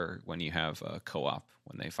do for when you have a co-op,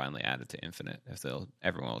 when they finally add it to Infinite, if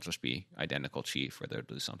everyone will just be identical Chief, or they'll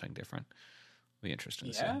do something different. It'll be interesting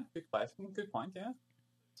to see. Yeah, good question. Good point, yeah.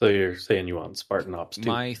 So you're saying you want Spartan Ops 2?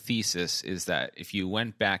 My thesis is that if you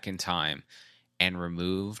went back in time and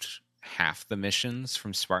removed half the missions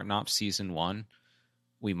from Spartan Ops Season 1,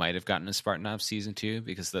 we might have gotten a Spartan Ops Season 2,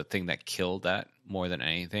 because the thing that killed that more than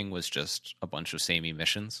anything was just a bunch of samey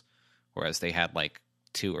missions, whereas they had like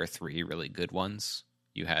 2 or 3 really good ones.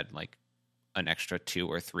 You had like an extra 2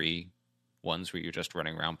 or 3 ones where you're just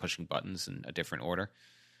running around pushing buttons in a different order.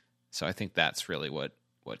 So I think that's really what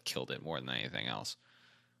killed it more than anything else.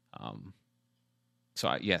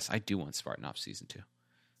 So yes, I do want Spartan Ops Season 2.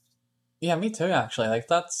 Yeah, me too. Actually, like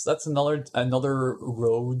that's another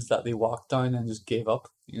road that they walked down and just gave up.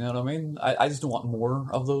 You know what I mean? I just don't want more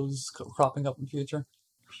of those cropping up in the future.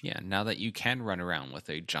 Yeah, now that you can run around with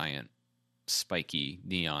a giant spiky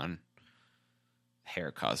neon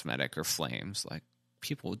hair cosmetic or flames, like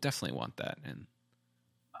people would definitely want that. And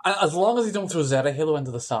as long as they don't throw Zeta Halo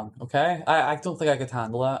into the sun, okay? I don't think I could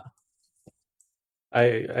handle that.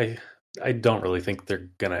 I don't really think they're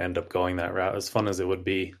gonna end up going that route. As fun as it would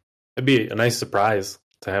be, it'd be a nice surprise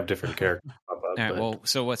to have different characters pop up. All right, well,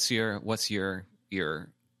 so what's your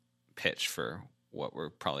pitch for what we're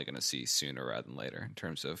probably going to see sooner rather than later in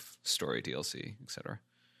terms of story, DLC, etc.?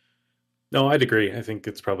 No, I'd agree. I think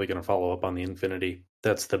it's probably going to follow up on the Infinity.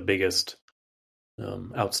 That's the biggest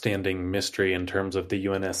outstanding mystery in terms of the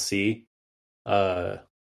UNSC.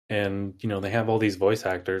 And, they have all these voice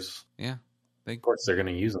actors. Yeah. Of course, they're going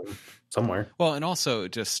to use them somewhere. Well, and also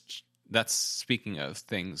just that's speaking of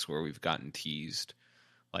things where we've gotten teased.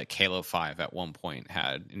 Like Halo 5 at one point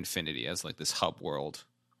had Infinity as like this hub world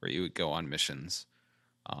where you would go on missions.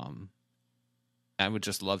 I would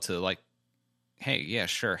just love to like, hey, yeah,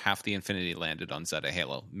 sure, half the Infinity landed on Zeta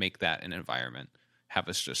Halo. Make that an environment. Have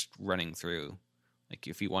us just running through. Like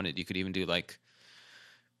if you wanted, you could even do like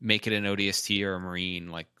make it an ODST or a Marine,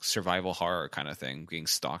 like survival horror kind of thing, being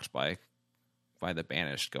stalked by the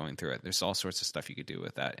Banished, going through it. There's all sorts of stuff you could do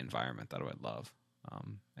with that environment that I would love.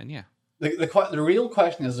 And yeah. The real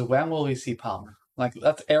question is, when will we see Palmer? Like,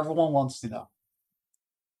 that's everyone wants to know.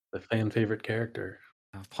 The fan favorite character.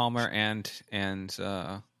 Palmer and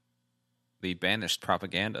the Banished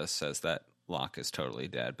propaganda says that Locke is totally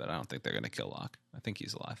dead, but I don't think they're going to kill Locke. I think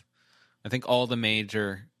he's alive. I think all the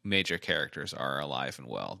major characters are alive and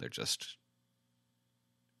well. They're just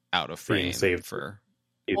out of frame for.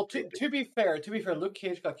 Well, to be fair, Luke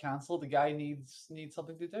Cage got cancelled. The guy needs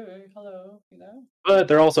something to do. Hello, But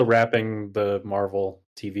they're also wrapping the Marvel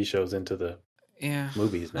TV shows into the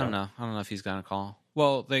movies now. I don't know if he's gonna call.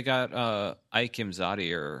 Well, they got Ike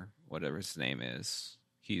Imzadi or whatever his name is.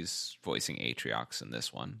 He's voicing Atriox in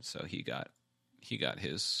this one, so he got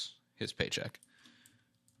his paycheck.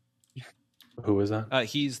 Who was that?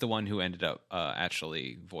 He's the one who ended up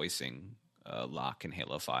actually voicing Locke in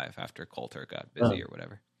Halo 5 after Coulter got busy or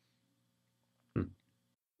whatever.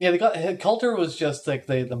 Yeah, they got Coulter was just like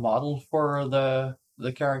the model for the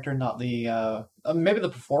character, not the maybe the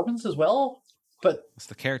performance as well. But it's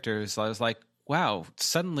the characters. I was like, wow,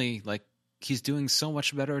 suddenly like he's doing so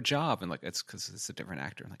much better a job, and like it's because it's a different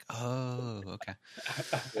actor. I'm like, oh, okay.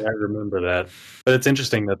 Yeah, I remember that. But it's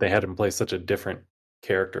interesting that they had him play such a different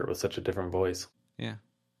character with such a different voice. Yeah.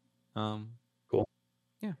 Cool.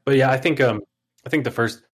 Yeah. But yeah, I think the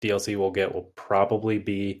first DLC we'll get will probably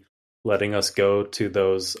be letting us go to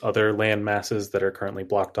those other land masses that are currently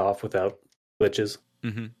blocked off without glitches.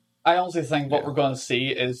 Mm-hmm. I honestly think what we're going to see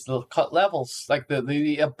is the cut levels, like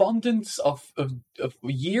the abundance of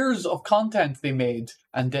years of content they made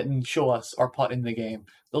and didn't show us or put in the game.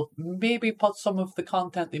 They'll maybe put some of the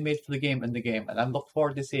content they made for the game in the game, and I look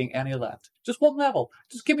forward to seeing any of that. Just one level.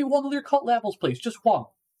 Just give me one of your cut levels, please. Just one.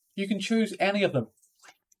 You can choose any of them.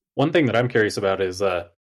 One thing that I'm curious about is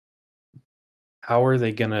how are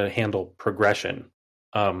they going to handle progression?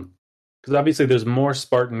 Because obviously there's more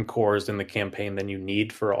Spartan cores in the campaign than you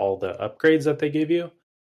need for all the upgrades that they give you.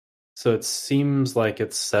 So it seems like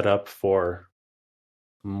it's set up for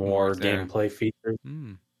more gameplay features.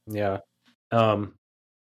 Yeah.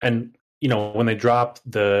 And, when they drop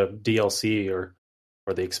the DLC or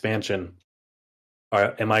or the expansion,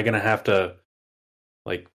 am I going to have to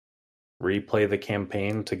like replay the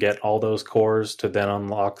campaign to get all those cores to then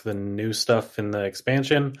unlock the new stuff in the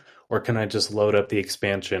expansion? Or can I just load up the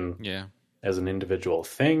expansion as an individual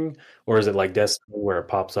thing? Or is it like Destiny where it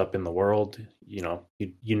pops up in the world? You know,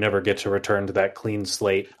 you never get to return to that clean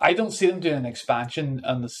slate. I don't see them doing an expansion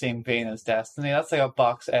on the same vein as Destiny. That's like a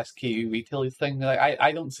box SKU retail thing. Like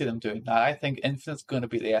I don't see them doing that. I think Infinite's going to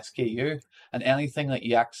be the SKU, and anything that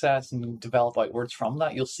you access and develop outwards from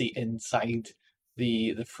that, you'll see inside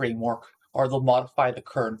the framework, or they'll modify the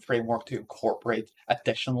current framework to incorporate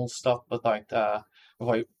additional stuff without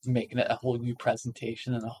making it a whole new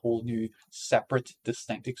presentation and a whole new separate,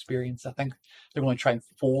 distinct experience. I think they're going to try and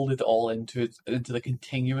fold it all into the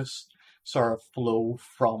continuous sort of flow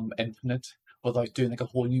from Infinite without doing like a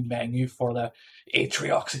whole new menu for the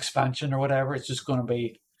Atriox expansion or whatever. It's just going to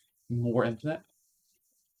be more Infinite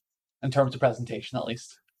in terms of presentation, at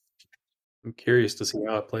least. I'm curious to see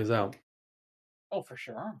how it plays out. Oh, for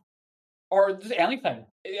sure. Or just anything.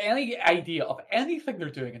 Any idea of anything they're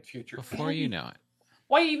doing in future. Before you know it.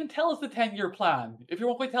 Why even tell us the 10-year plan if you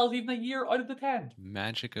won't quite tell us even a year out of the 10?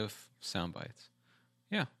 Magic of sound bites.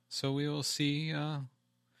 Yeah, so we will see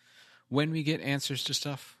when we get answers to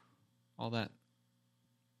stuff, all that.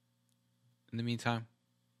 In the meantime,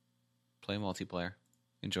 play multiplayer,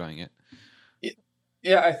 enjoying it.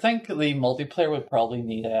 Yeah, I think the multiplayer would probably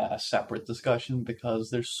need a separate discussion because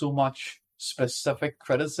there's so much specific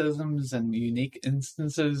criticisms and unique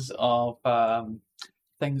instances of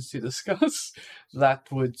things to discuss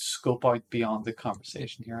that would scope out beyond the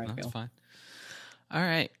conversation here, I feel. That's fine. All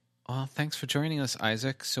right. Well, thanks for joining us,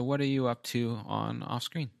 Isaac. So what are you up to on Off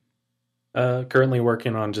Screen? Currently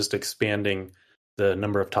working on just expanding the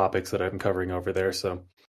number of topics that I'm covering over there. So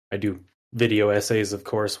I do video essays, of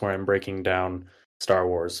course, where I'm breaking down Star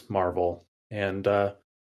Wars, Marvel, and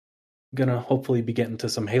gonna hopefully be getting to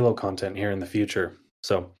some Halo content here in the future.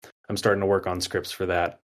 So I'm starting to work on scripts for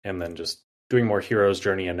that, and then just doing more Hero's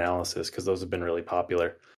Journey analysis because those have been really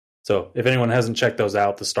popular. So if anyone hasn't checked those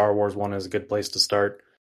out, the Star Wars one is a good place to start.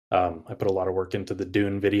 I put a lot of work into the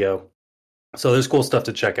Dune video. So there's cool stuff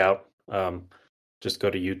to check out. Just go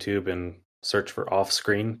to YouTube and search for Off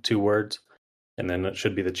Screen, 2 words, and then it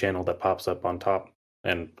should be the channel that pops up on top.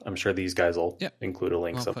 And I'm sure these guys will include a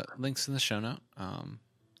link. I'll put links in the show note.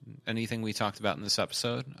 Anything we talked about in this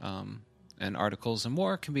episode and articles and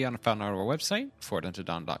more can be found on our website,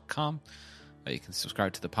 forwarduntodawn.com. You can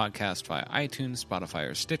subscribe to the podcast via iTunes, Spotify,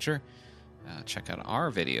 or Stitcher. Check out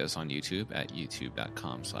our videos on YouTube at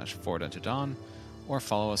youtube.com/forwarduntodawn, or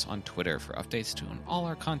follow us on Twitter for updates to all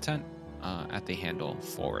our content at the handle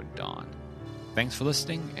ForwardDawn. Thanks for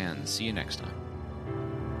listening, and see you next time.